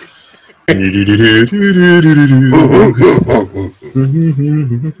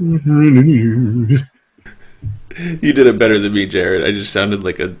 You did it better than me, Jared. I just sounded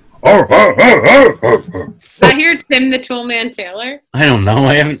like a. I hear Tim the Toolman Taylor. I don't know.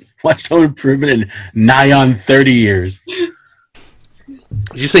 I haven't watched home improvement in nigh on 30 years. Did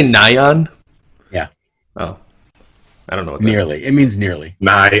you say nyan? Yeah. Oh, I don't know what that Nearly. It means nearly.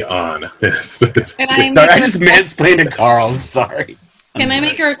 Nigh on. Can I Sorry, make I a- just mansplained to Carl. I'm sorry. Can I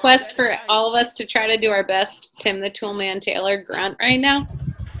make a request for all of us to try to do our best Tim the Toolman Taylor grunt right now?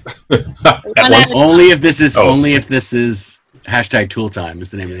 At One once. at- Only if this is Oh. hashtag tool time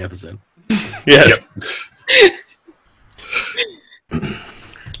is the name of the episode. Yes. Yep.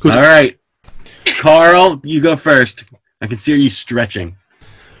 All right. Carl, you go first. I can see you stretching.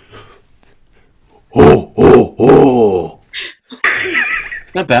 Oh, oh, oh.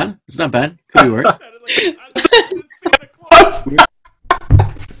 Not bad. It's not bad. Could be worse. What?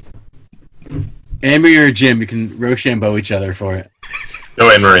 Amber or Jim, you can Rochambeau each other for it. Go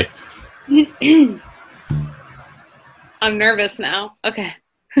Anne Marie. I'm nervous now. Okay.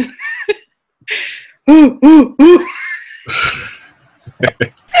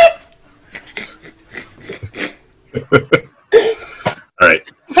 All right.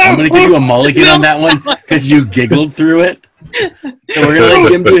 I'm going to give you a mulligan on that one because you giggled through it. So we're going to let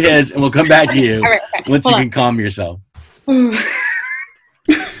Jim do his, and we'll come back to you All right. once Hold you can calm yourself.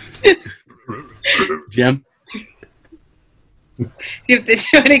 Jim? You have to do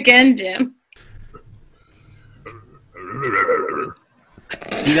it again, Jim.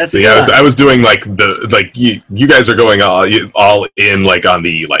 See, that's See, I was doing like you guys are going all in like on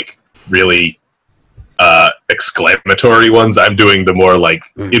the like really exclamatory ones. I'm doing the more like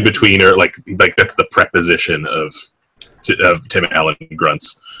in between or like that's the preposition of Tim Allen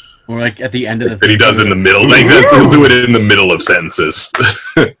grunts Or like at the end of the that he does in the middle. Like he'll do it in the middle of sentences.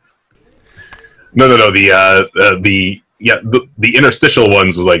 No. The interstitial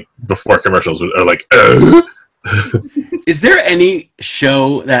ones like before commercials are like. Is there any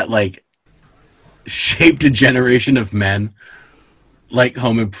show that like shaped a generation of men like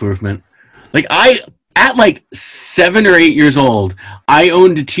Home Improvement? Like at like 7 or 8 years old, I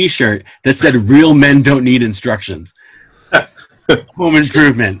owned a T-shirt that said "Real men don't need instructions." Home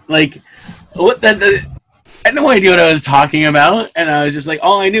Improvement, like what? I had no idea what I was talking about, and I was just like,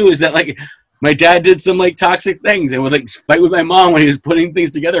 all I knew is that like my dad did some like toxic things and would like fight with my mom when he was putting things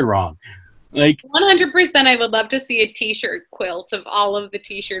together wrong. Like 100%, I would love to see a T-shirt quilt of all of the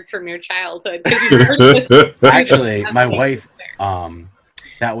T-shirts from your childhood. 'Cause you've heard this- actually, my wife,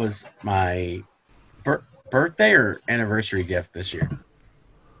 that was my birthday or anniversary gift this year.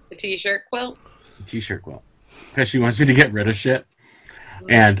 the T-shirt quilt. T-shirt quilt, because she wants me to get rid of shit.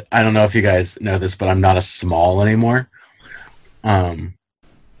 And I don't know if you guys know this, but I'm not a small anymore.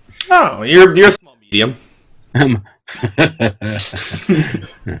 Oh, you're a small medium. I'm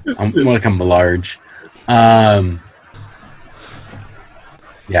more like I'm large.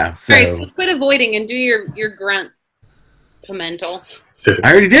 Yeah, All so right, so quit avoiding and do your grunt, Pimental.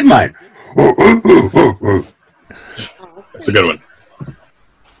 I already did mine. That's a good one.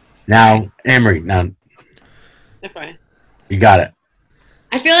 Now, Amory, now Okay. you got it.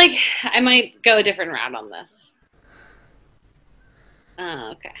 I feel like I might go a different route on this.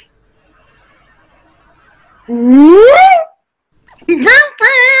 Okay.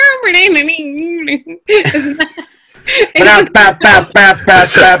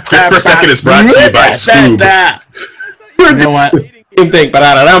 This for a second is brought to you by Scoob. You know what? Same thing.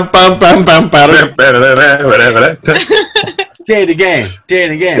 Day to game.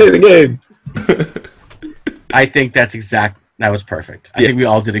 The game. I think that's exact. That was perfect. I Yeah. think we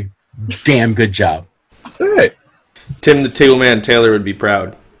all did a damn good job. All right. Tim the Toolman Taylor would be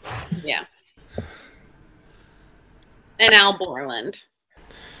proud. Yeah. And Al Borland.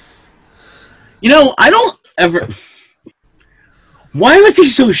 You know, I don't ever. Why was he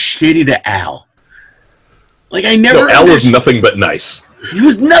so shitty to Al? Like I never. No, Al was understood- nothing but nice. He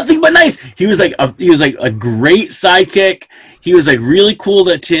was nothing but nice. He was like a great sidekick. He was like really cool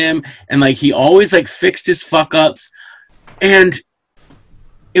to Tim, and like he always like fixed his fuck ups. And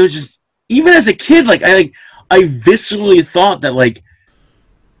it was just even as a kid, like I viscerally thought that like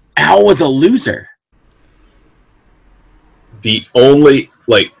Al was a loser. The only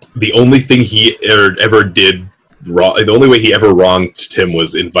like the only thing he ever did wrong, the only way he ever wronged Tim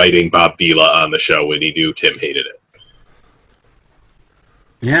was inviting Bob Vila on the show when he knew Tim hated it.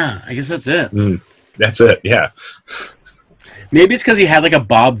 Yeah, I guess that's it. That's it. Yeah. Maybe it's because he had like a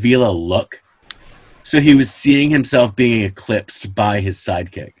Bob Vila look, so he was seeing himself being eclipsed by his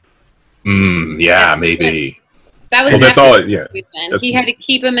sidekick. Yeah, maybe. That was Well, that's all. Yeah. He had to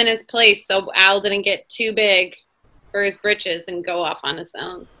keep him in his place so Al didn't get too big for his britches and go off on his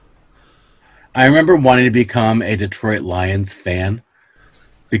own. I remember wanting to become a Detroit Lions fan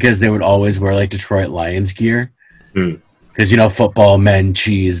because they would always wear like Detroit Lions gear. Because, you know, football, men,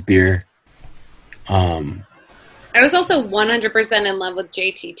 cheese, beer. I was also 100% in love with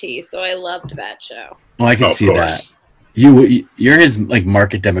JTT, so I loved that show. Well, I can see course. that. You're his like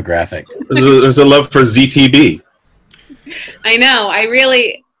market demographic. There's a love for ZTB. I know.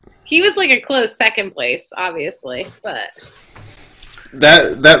 He was like a close second place, obviously, but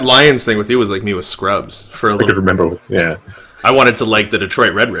That Lions thing with you was like me with Scrubs for a I little. could remember. Yeah. I wanted to like the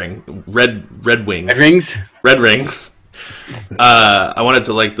Detroit Red Wings. Red Rings? Red Rings. I wanted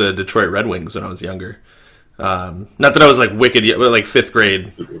to like the Detroit Red Wings when I was younger. Not that I was like wicked yet, but like 5th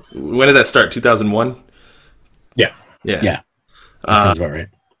grade. When did that start? 2001? Yeah. Yeah. That sounds about right.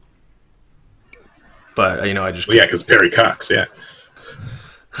 But, you know, I just... Well, yeah, because Perry Cox, yeah.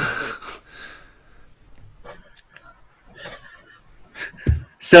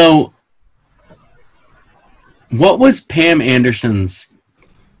 So, what was Pam Anderson's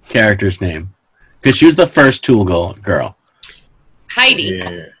character's name? Because she was the first Tool girl. Heidi.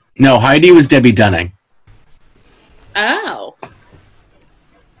 Yeah. No, Heidi was Debbie Dunning. Oh.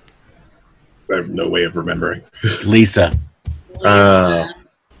 I have no way of remembering. Lisa. Oh.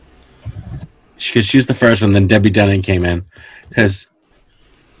 Because she was the first one, then Debbie Dunning came in. Because,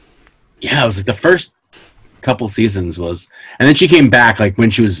 yeah, it was like the first couple seasons was... And then she came back like when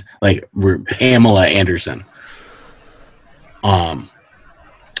she was like Pamela Anderson. I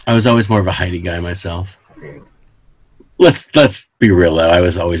was always more of a Heidi guy myself. Let's be real though. I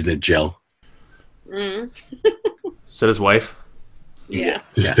was always into Jill. Is that his wife? Yeah.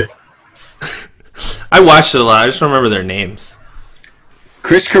 Yeah. I watched it a lot. I just don't remember their names.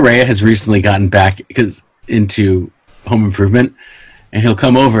 Chris Correa has recently gotten back into Home Improvement, and he'll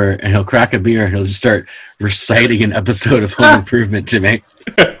come over and he'll crack a beer and he'll just start reciting an episode of Home Improvement to me,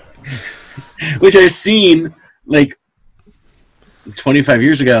 which I've seen like 25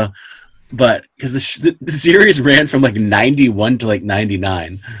 years ago, but because the series ran from like 91 to like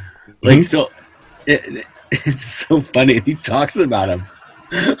 99, like so it's so funny. He talks about him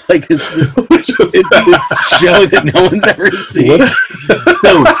like it's this show that no one's ever seen.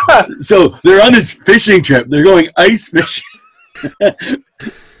 So they're on this fishing trip. They're going ice fishing.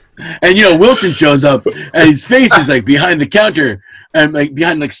 And you know, Wilson shows up and his face is like behind the counter and like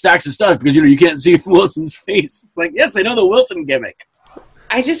behind like stacks of stuff because you know you can't see Wilson's face. It's like, yes, I know the Wilson gimmick.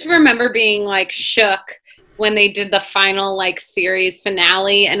 I just remember being like shook when they did the final like series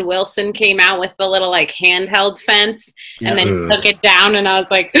finale and Wilson came out with the little like handheld fence and then took it down and I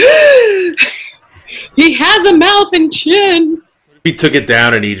was like, he has a mouth and chin. He took it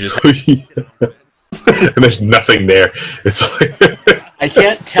down and he just... And there's nothing there. It's like... I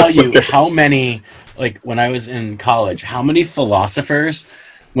can't tell you how many, like when I was in college, how many philosophers,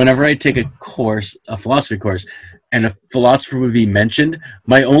 whenever I take a philosophy course, and a philosopher would be mentioned,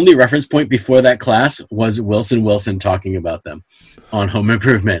 my only reference point before that class was Wilson talking about them on Home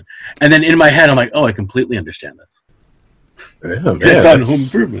Improvement. And then in my head, I'm like, oh, I completely understand this. Yeah, man, It's on Home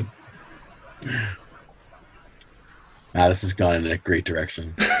Improvement. This has gone in a great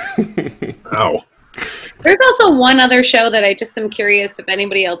direction. Ow. There's also one other show that I just am curious if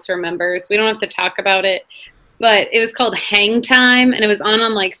anybody else remembers. We don't have to talk about it, but it was called Hang Time, and it was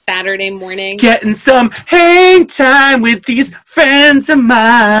on like Saturday morning. Getting some hang time with these friends of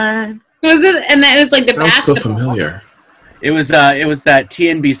mine. Was it? And that was like the Sounds so basketball. familiar. It was that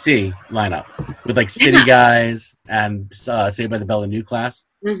TNBC lineup with like City Guys and Saved by the Bell, the new class.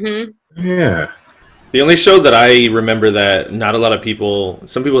 Mm-hmm. Yeah. The only show that I remember that not a lot of people...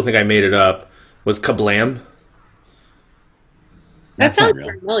 Some people think I made it up, was Kablam. That That's not sounds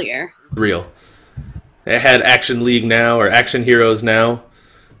real. familiar. Real. It had Action League Now, or Action Heroes Now.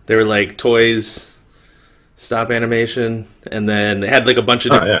 They were like toys, stop animation, and then they had like a bunch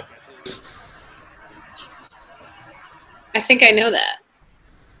of... Oh, yeah. I think I know that.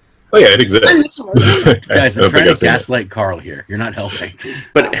 Oh, yeah, it exists. Guys, I I'm don't think trying to I've seen it. gaslight Carl here. You're not helping.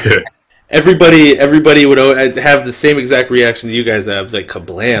 But everybody would have the same exact reaction that you guys have. Like,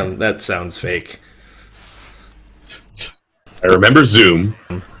 Kablam, that sounds fake. I remember Zoom.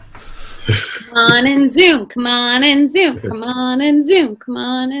 Come on and Zoom, come on and Zoom, come on and Zoom, come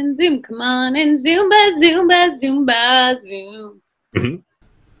on and Zoom, come on and Zumba, Zumba, Zumba, Zoom.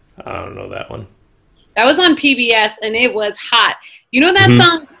 I don't know that one. That was on PBS and it was hot. You know that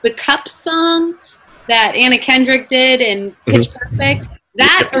song, the Cup song that Anna Kendrick did in Pitch Perfect?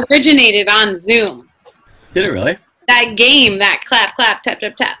 That originated on Zoom. Did it really? That game, that clap, clap, tap,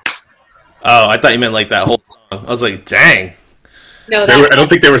 tap, tap. Oh, I thought you meant like that whole song. I was like, dang. No, I don't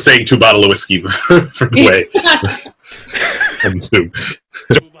think they were saying 2 bottle of whiskey for the way. And Zoom.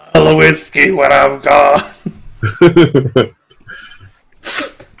 2 bottle of whiskey when I'm gone.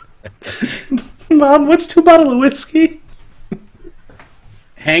 Mom, what's 2 bottle of whiskey?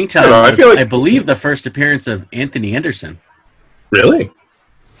 Hang Time was, I believe, the first appearance of Anthony Anderson. Really?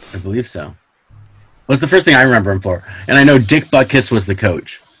 I believe so. Was the first thing I remember him for. And I know Dick Butkus was the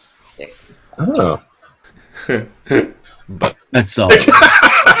coach. Oh. That's all.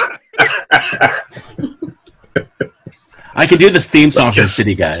 I can do this theme song for the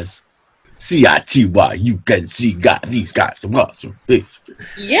City Guys. C-I-T-Y, you can see got these guys some awesome things.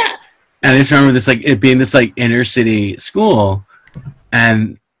 Yeah. And I just remember this, like, it being this, like, inner city school,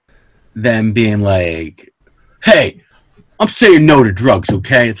 and them being like, hey, I'm saying no to drugs,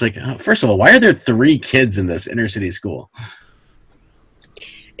 okay? It's like, first of all, why are there 3 kids in this inner city school?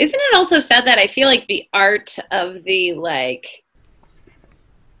 Isn't it also said that I feel like the art of the, like,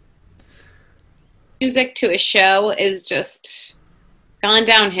 music to a show is just gone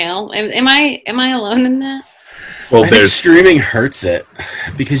downhill? Am I alone in that? Well, I think streaming hurts it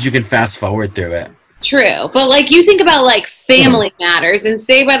because you can fast forward through it. True, but like you think about like Family Matters and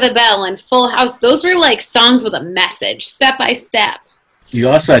Saved by the Bell and Full House, those were like songs with a message, step by step. You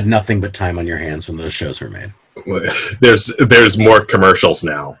also had nothing but time on your hands when those shows were made. There's more commercials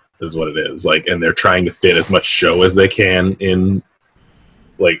now, is what it is. Like, and they're trying to fit as much show as they can in,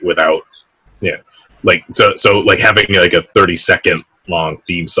 like, without, like so like having like a 30-second long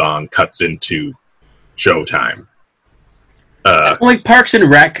theme song cuts into showtime. Like Parks and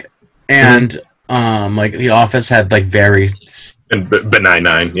Rec and like The Office had like very and Benign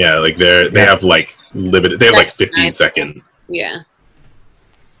Nine, like they have like limited. They have like 15-second. Yeah.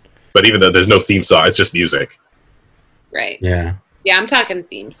 But even though there's no theme song, it's just music. Right. Yeah. Yeah, I'm talking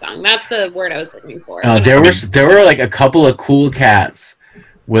theme song. That's the word I was looking for. There were like a couple of cool cats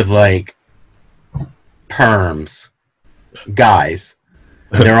with like perms, guys.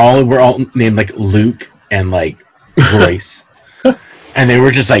 We're all named like Luke and like Royce. And they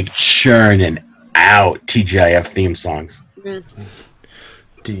were just like churning out TGIF theme songs.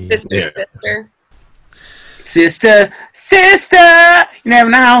 Sister, you never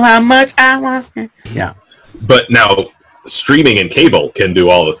know how much I want. Yeah. But now streaming and cable can do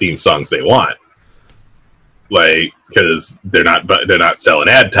all the theme songs they want, like, because they're not selling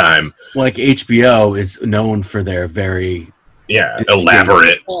ad time. Well, like HBO is known for their very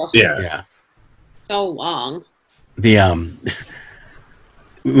elaborate. Yeah. So long.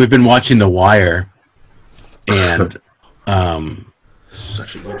 We've been watching The Wire, and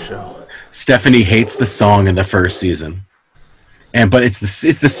such a good show. Stephanie hates the song in the first season, but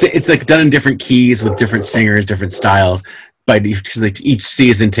it's like done in different keys with different singers, different styles. But each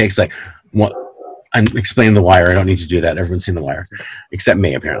season takes like what. I'm explaining The Wire. I don't need to do that. Everyone's seen The Wire, except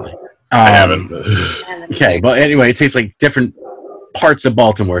me apparently. I haven't. Okay, but anyway, it takes like different parts of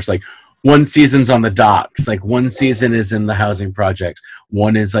Baltimore. It's like one season's on the docks, like one season is in the housing projects,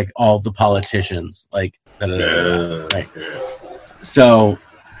 one is like all the politicians, like right. So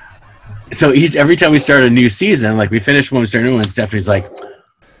every time we start a new season, like we finish one, we start a new one, Stephanie's like,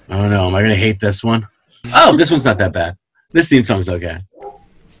 I don't know, am I gonna hate this one? Oh, this one's not that bad. This theme song's okay.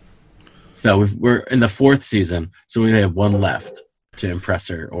 So we're in the 4th season, so we have one left to impress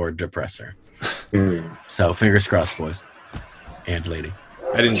her or depress her. So fingers crossed, boys and lady.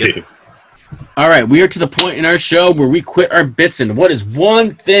 I didn't get it. All right, we are to the point in our show where we quit our bits, and what is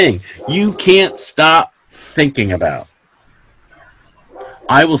one thing you can't stop thinking about?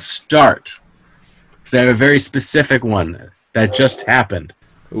 I will start because I have a very specific one that just happened.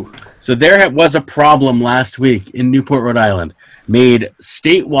 Ooh. So there was a problem last week in Newport, Rhode Island, made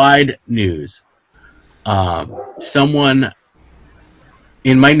statewide news. Someone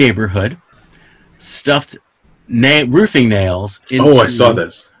in my neighborhood stuffed roofing nails into I saw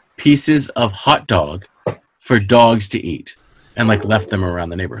this. pieces of hot dog for dogs to eat and like left them around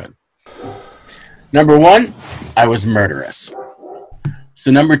the neighborhood. Number 1, I was murderous.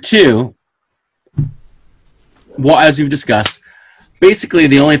 So number 2, well, as we've discussed, basically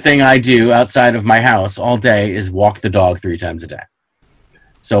the only thing I do outside of my house all day is walk the dog 3 times a day.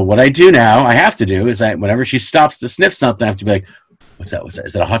 So what I do now, I have to do, is whenever she stops to sniff something, I have to be like, what's that?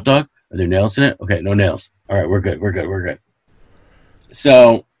 Is that a hot dog? Are there nails in it? Okay, no nails. All right, we're good.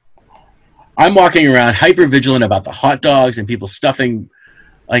 So I'm walking around hyper vigilant about the hot dogs and people stuffing.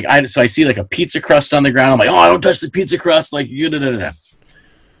 So I see like a pizza crust on the ground. I'm like, oh, don't touch the pizza crust. Like, da.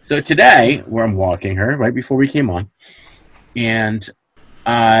 So today, where I'm walking her right before we came on, and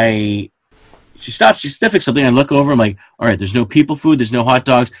she stops, she's sniffing something. I look over, I'm like, all right, there's no people food, there's no hot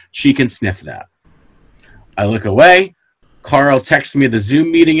dogs. She can sniff that. I look away. Carl texts me the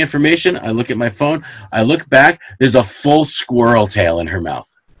Zoom meeting information. I look at my phone. I look back. There's a full squirrel tail in her mouth.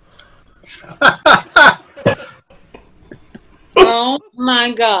 Oh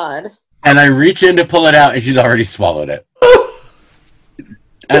my God. And I reach in to pull it out, and she's already swallowed it.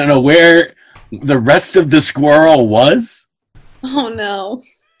 I don't know where the rest of the squirrel was. Oh no.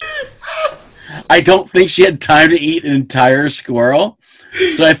 I don't think she had time to eat an entire squirrel.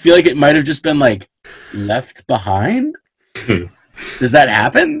 So I feel like it might have just been like left behind. Does that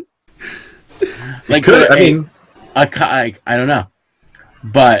happen? Like, Could, I mean, I don't know.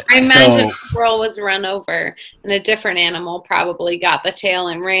 But I imagine the squirrel was run over and a different animal probably got the tail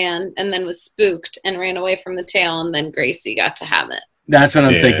and ran and then was spooked and ran away from the tail, and then Gracie got to have it. That's what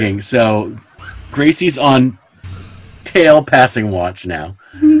I'm thinking. So Gracie's on tail passing watch now.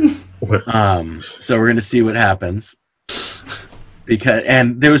 So we're gonna see what happens.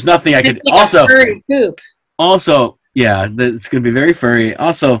 And there was nothing I could Like also furry poop. Also, yeah, it's gonna be very furry.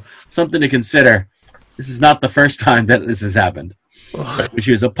 Also, something to consider. This is not the first time that this has happened. When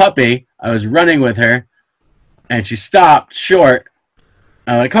she was a puppy, I was running with her, and she stopped short.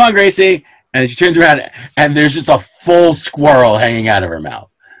 I'm like, "Come on, Gracie!" And she turns around, and there's just a full squirrel hanging out of her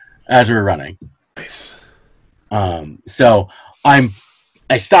mouth as we're running. Nice. So I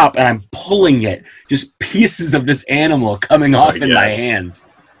stop and I'm pulling it, just pieces of this animal coming off in my hands.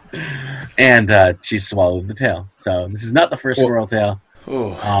 And she swallowed the tail. So this is not the first squirrel tail.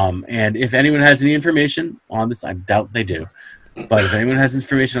 And if anyone has any information on this, I doubt they do. But if anyone has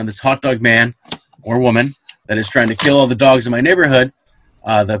information on this hot dog man or woman that is trying to kill all the dogs in my neighborhood,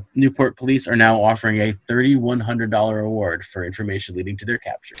 the Newport police are now offering a $3,100 reward for information leading to their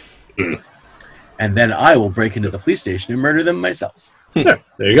capture. And then I will break into the police station and murder them myself. Yeah,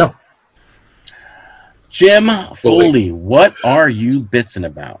 there you go. Jim Foley, what are you bitsing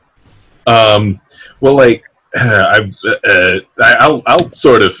about? Well, like I'll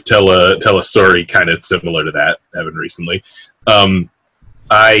sort of tell a story kind of similar to that Evan recently.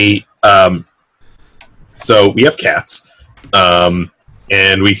 So we have cats,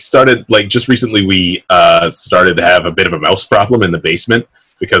 and we started just recently. We started to have a bit of a mouse problem in the basement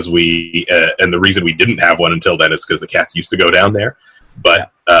because and the reason we didn't have one until then is because the cats used to go down there,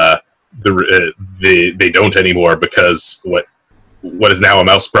 but they don't anymore because what is now a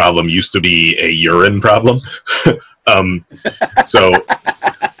mouse problem used to be a urine problem. So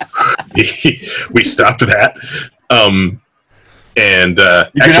we stopped that. And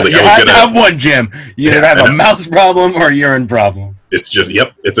actually, you have to have one, Jim. You either have a mouse problem or a urine problem. It's just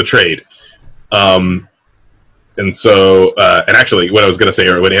it's a trade. And so, and actually, what I was going to say,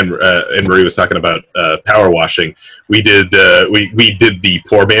 when Anne Marie was talking about power washing, we did the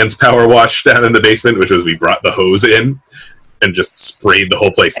poor man's power wash down in the basement, which was we brought the hose in and just sprayed the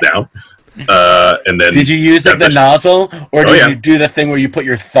whole place down. And then did you use the nozzle, or did you do the thing where you put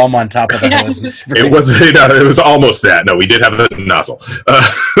your thumb on top of the hose and spray? It was almost that. No, we did have a nozzle,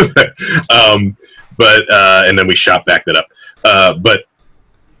 but and then we shop backed it up. But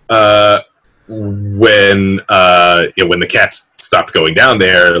when the cats stopped going down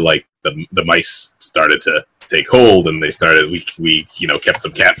there, like the mice started to take hold, and they started. We kept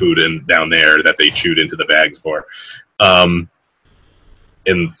some cat food down there that they chewed into the bags for.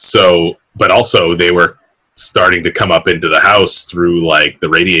 And so, but also they were starting to come up into the house through like the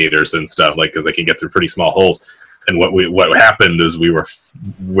radiators and stuff, like because they can get through pretty small holes. And what happened is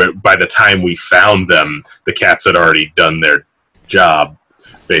by the time we found them, the cats had already done their job,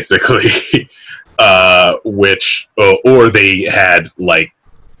 basically. Or they had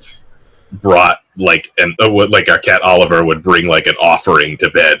brought like our cat Oliver would bring like an offering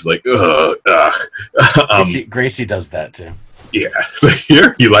to bed, like Gracie does that too. Yeah, so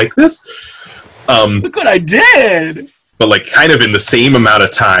here, you like this? Look what I did! But like kind of in the same amount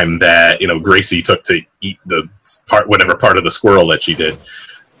of time that Gracie took to eat whatever part of the squirrel that she did,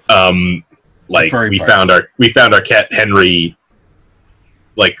 we found our cat Henry.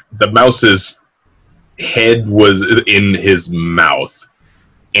 Like the mouse's head was in his mouth,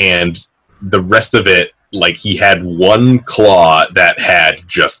 and the rest of it, like he had one claw that had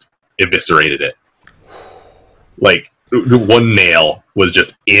just eviscerated it. Like one nail was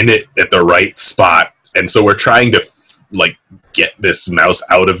just in it at the right spot, and so we're trying to get this mouse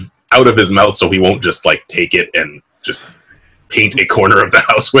out of out of his mouth, so he won't just like take it and just paint a corner of the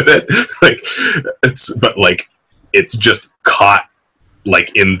house with it. It's just caught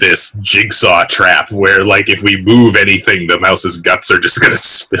like in this jigsaw trap where like if we move anything, the mouse's guts are just gonna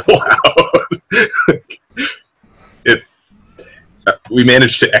spill out. We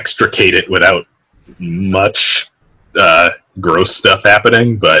managed to extricate it without much gross stuff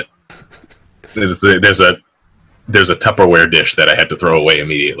happening, but there's a Tupperware dish that I had to throw away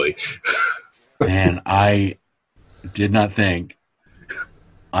immediately. Man, I did not think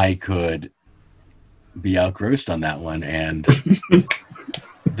I could be outgrossed on that one, and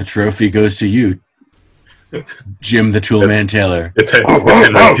the trophy goes to you, Jim the Toolman Taylor. It's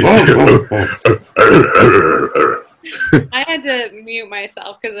I had to mute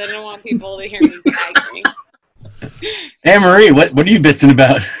myself because I didn't want people to hear me gagging. Anne Marie, what are you bitching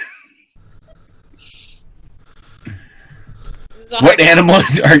about? What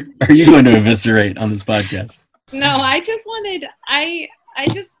animals are you going to eviscerate on this podcast? No, I just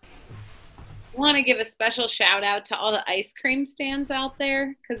want to give a special shout out to all the ice cream stands out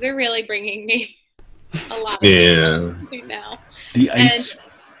there because they're really bringing me a lot of right now. The ice. And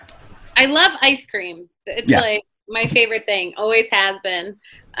I love ice cream. It's like my favorite thing. Always has been.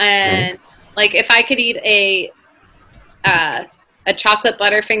 And like if I could eat a chocolate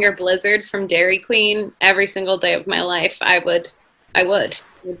Butterfinger Blizzard from Dairy Queen every single day of my life, I would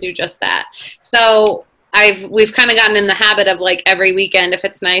do just that. So we've kind of gotten in the habit of like every weekend, if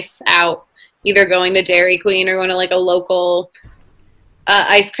it's nice out, either going to Dairy Queen or going to like a local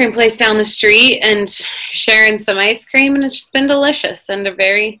ice cream place down the street and sharing some ice cream, and it's just been delicious and a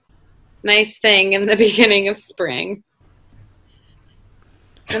very nice thing in the beginning of spring.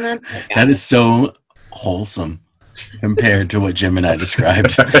 And that is so wholesome compared to what Jim and I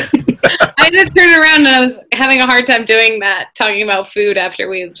described. I just turned around and I was having a hard time doing that, talking about food after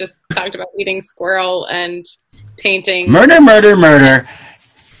we had just talked about eating squirrel and painting. Murder.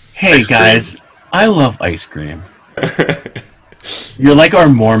 Hey, guys, I love ice cream. You're like our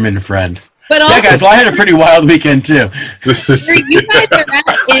Mormon friend. But also, guys, well, I had a pretty wild weekend, too. You guys are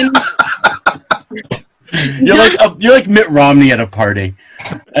in... You're like Mitt Romney at a party.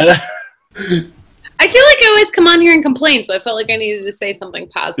 I feel like I always come on here and complain, so I felt like I needed to say something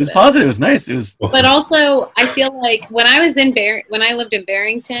positive. It was positive. It was nice. But also, I feel like when I lived in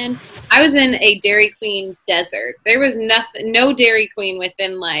Barrington, I was in a Dairy Queen desert. There was no Dairy Queen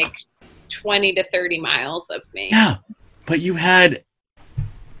within like 20 to 30 miles of me. Yeah, but you had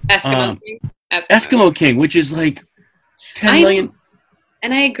Eskimo King, which is like 10 million.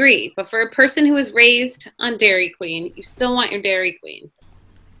 And I agree, but for a person who was raised on Dairy Queen, you still want your Dairy Queen.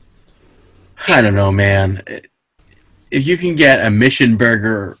 I don't know, man. If you can get a Mission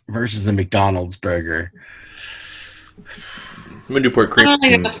burger versus a McDonald's burger. I'm a Newport Creamery. I don't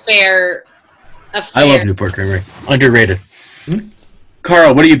think it's a fair... I love Newport Creamery. Underrated.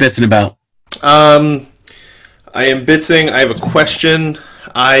 Carl, what are you bitsing about? I am bitsing. I have a question.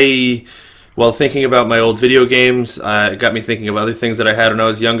 While thinking about my old video games, it got me thinking of other things that I had when I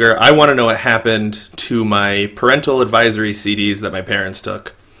was younger. I want to know what happened to my parental advisory CDs that my parents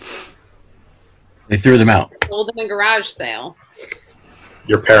took. They threw them out. Sold them in a garage sale.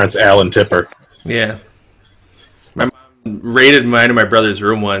 Your parents' Alan Tipper. Yeah. My mom raided mine in my brother's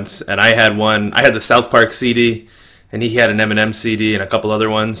room once, and I had one. I had the South Park CD, and he had an Eminem CD and a couple other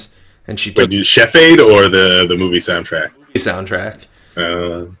ones. And she took Chef Aid or the movie soundtrack? Movie soundtrack.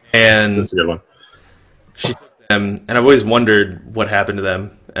 And that's a good one. She took them, and I've always wondered what happened to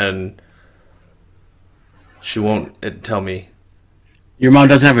them, and she won't tell me. Your mom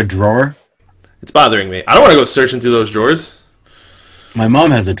doesn't have a drawer? It's bothering me. I don't want to go searching through those drawers. My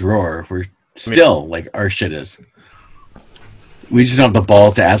mom has a drawer where like our shit is. We just don't have the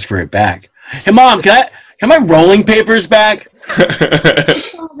balls to ask for it back. Hey, Mom, can I have my rolling papers back? You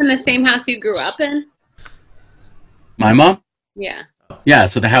live in the same house you grew up in? My mom? Yeah. Yeah,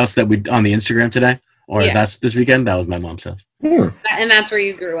 so the house that we on the Instagram today, or that's this weekend, that was my mom's house. And that's where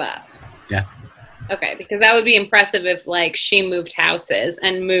you grew up? Yeah. Okay, because that would be impressive if like she moved houses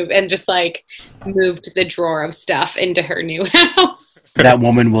and just like moved the drawer of stuff into her new house. That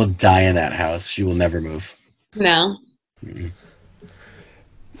woman will die in that house. She will never move. No. Mm-mm.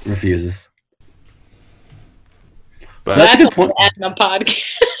 Refuses. But so that's a good point. On the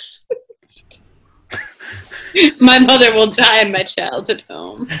podcast. My mother will die and my child at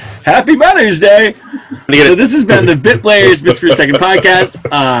home. Happy Mother's Day! So this has been the Bit Players Bits per Second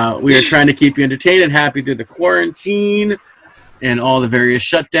podcast. We are trying to keep you entertained and happy through the quarantine. in all the various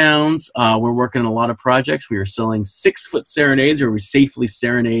shutdowns. We're working on a lot of projects. We are selling 6-foot serenades, where we safely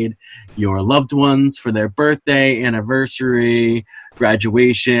serenade your loved ones for their birthday, anniversary,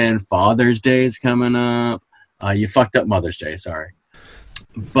 graduation. Father's Day is coming up. You fucked up Mother's Day, sorry.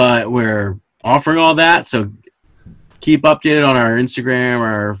 But we're offering all that, so keep updated on our Instagram,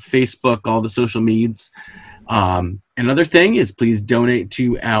 our Facebook, all the social medias. Another thing is please donate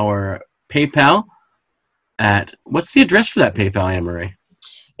to our PayPal at, what's the address for that PayPal, Anne-Marie?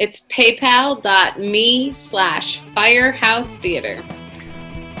 It's paypal.me/Firehouse Theater.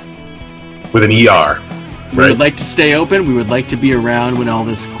 With an ER. We would like to stay open. We would like to be around when all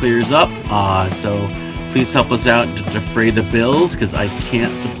this clears up. So please help us out to defray the bills, because I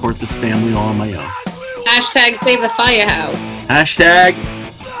can't support this family all on my own. Hashtag Save the Firehouse. Hashtag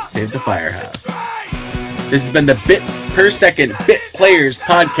Save the Firehouse. This has been the Bits Per Second Bit Players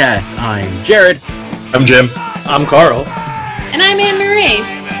Podcast. I'm Jared. I'm Jim. I'm Carl. And I'm Anne-Marie.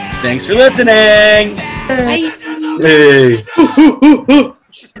 Thanks for listening. Bye. Hey.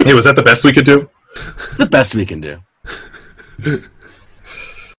 Hey, was that the best we could do? It's the best we can do.